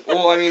 and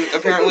well, I mean,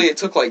 apparently it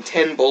took like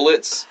 10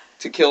 bullets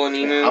to kill an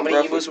emu. How many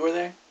roughly. emus were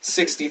there?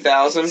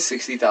 60,000.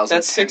 60,000.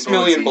 That's 6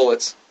 million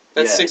bullets.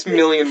 That's Yeah. 6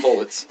 million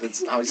bullets.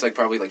 That's how it's like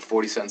probably like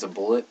 40 cents a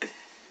bullet.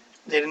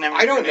 They didn't have.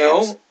 I don't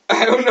know.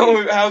 I don't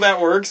know how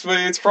that works, but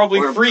it's probably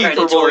Or free per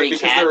predatory bullet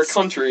because they're a cats.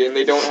 country and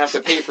they don't have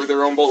to pay for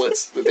their own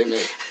bullets that they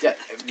make. Yeah,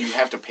 you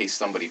have to pay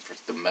somebody for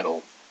the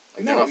metal.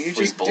 Like, they're No, not you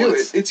free just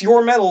bullets. do it. It's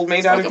your metal made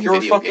It's out like of a your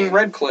video fucking game.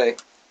 red clay.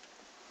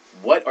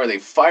 What are they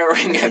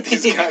firing at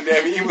these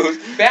goddamn emus?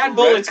 Bad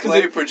bullets Red because clay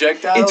it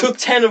projectiles? took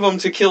 10 of them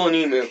to kill an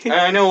emu. And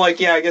I know, like,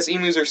 yeah, I guess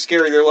emus are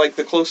scary. They're like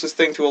the closest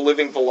thing to a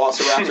living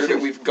velociraptor that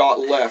we've got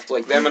left.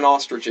 Like them and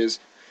ostriches.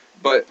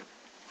 But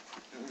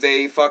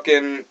they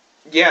fucking...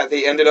 Yeah,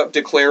 they ended up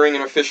declaring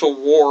an official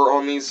war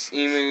on these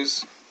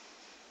emus.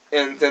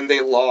 And then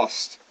they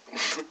lost.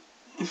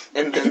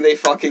 And then they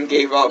fucking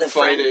gave up The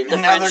French- fighting. the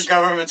Now their French-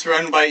 government's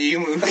run by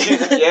emus.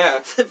 Yeah.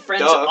 The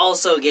French Duh.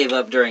 also gave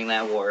up during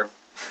that war.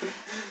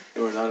 They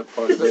were not a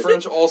part of The it.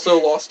 French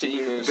also lost to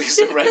emus. They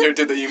surrendered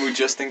to the emu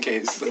just in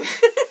case.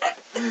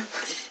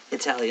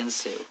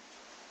 Italians too.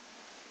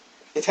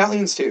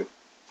 Italians too.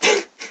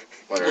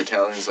 What, are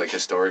Italians like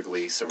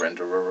historically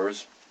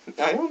surrenderers?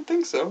 I don't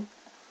think so.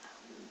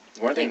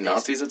 Weren't they think they-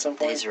 Nazis at some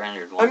They point?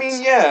 surrendered once. I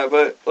mean, yeah,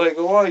 but like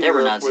a lot of There were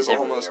Europe Nazis was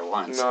almost everywhere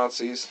once.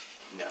 Nazis.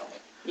 No.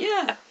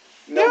 Yeah.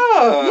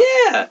 Yeah.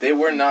 Yeah. They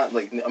were not,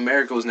 like,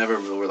 America was never,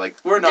 were like,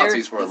 we're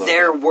Nazis for a little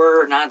There bit.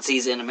 were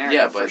Nazis in America,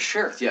 Yeah, for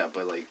sure. Yeah,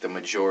 but, like, the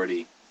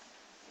majority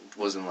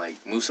wasn't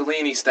like,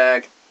 Mussolini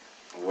stack,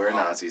 we're Oh.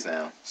 Nazis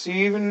now. So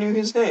you even knew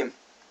his name?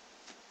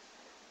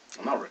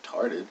 I'm not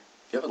retarded.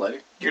 You have a lighter?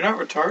 You're not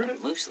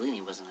retarded.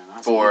 Mussolini wasn't a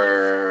Nazi.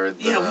 For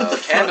the Yeah, what the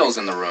fuck? candles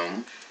in the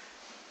room,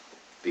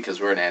 because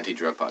we're an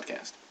anti-drug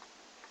podcast.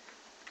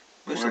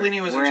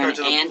 Mussolini was We're in charge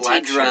an of the black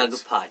anti-drug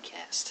shirts.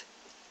 podcast.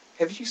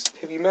 Have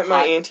you met my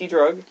Hot.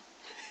 anti-drug?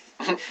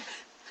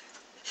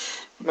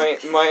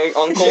 my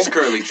uncle, He's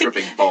currently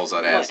tripping balls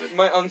on acid.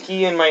 my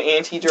unkie, and my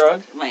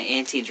anti-drug. My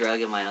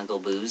anti-drug and my Uncle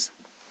Booze.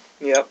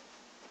 Yep.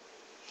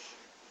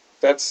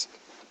 That's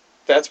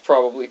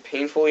probably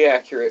painfully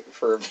accurate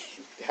for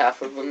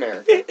half of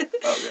America.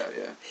 Oh, God,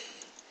 yeah.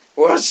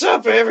 What's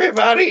up,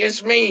 everybody?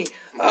 It's me,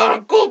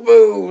 Uncle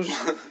Booze.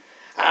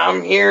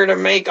 I'm here to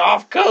make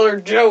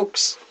off-color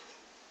jokes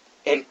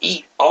and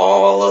eat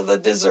all of the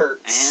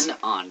desserts. And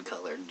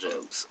on-colored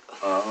jokes.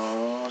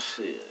 Oh,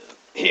 shit.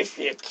 If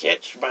you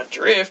catch my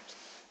drift.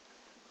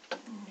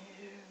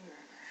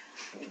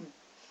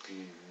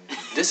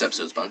 This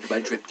episode's sponsored by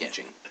Drip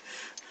Catching.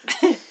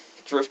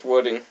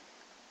 Driftwooding.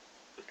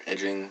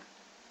 Edging,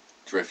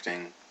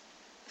 drifting,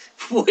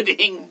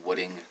 Wooding.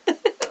 wooding.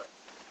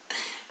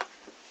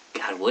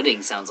 God,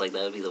 wooding sounds like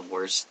that would be the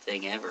worst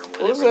thing ever.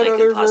 What was Whatever that that other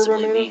could verb I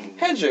possibly made mean. up?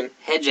 Hedging.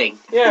 Hedging.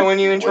 Yeah, when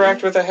you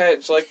interact with a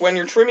hedge. Like, when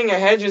you're trimming a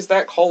hedge, is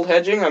that called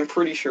hedging? I'm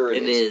pretty sure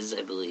It is,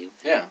 I believe.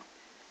 Yeah.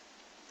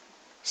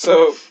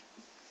 So,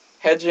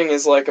 hedging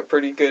is like a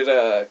pretty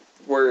good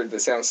word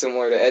that sounds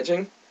similar to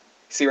edging.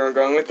 See where I'm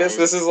going with this?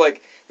 This is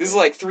like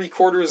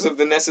 3/4 of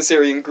the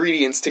necessary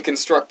ingredients to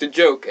construct a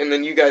joke, and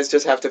then you guys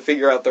just have to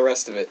figure out the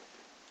rest of it.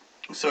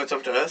 So it's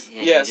up to us.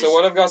 Yeah, you so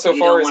what I've got so you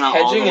far don't is wanna all the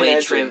hedging and way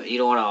edging. trim. You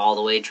don't want to all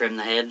the way trim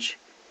the hedge.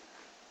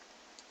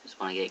 Just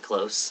want to get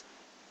close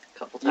a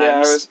couple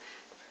times. Yeah,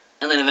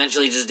 and then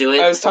eventually just do I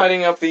it. was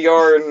tidying up the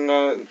yard,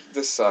 and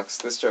this sucks.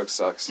 This joke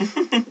sucks.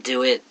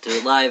 Do it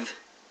live.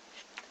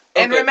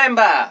 And Okay.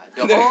 remember,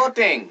 the whole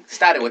thing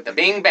started with the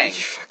Bing Bang.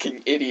 You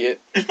fucking idiot.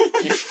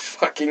 You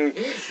fucking...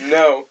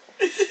 No.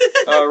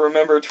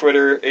 Remember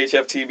Twitter,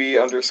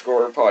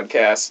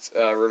 HFTB_podcast.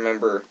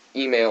 Remember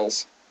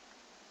emails.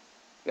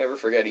 Never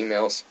forget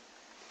emails.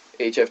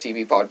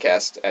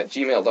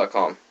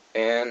 HFTBpodcast@gmail.com.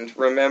 And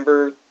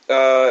remember,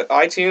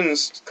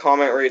 iTunes,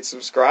 comment, rate,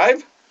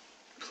 subscribe.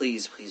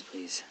 Please, please,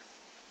 please.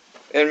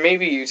 And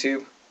maybe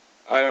YouTube.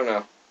 I don't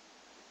know.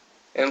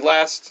 And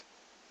last,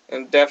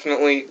 and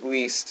definitely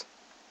least,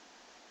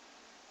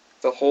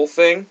 the whole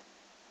thing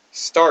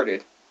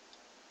started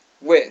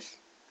with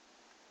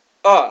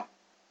a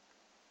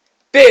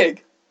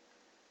big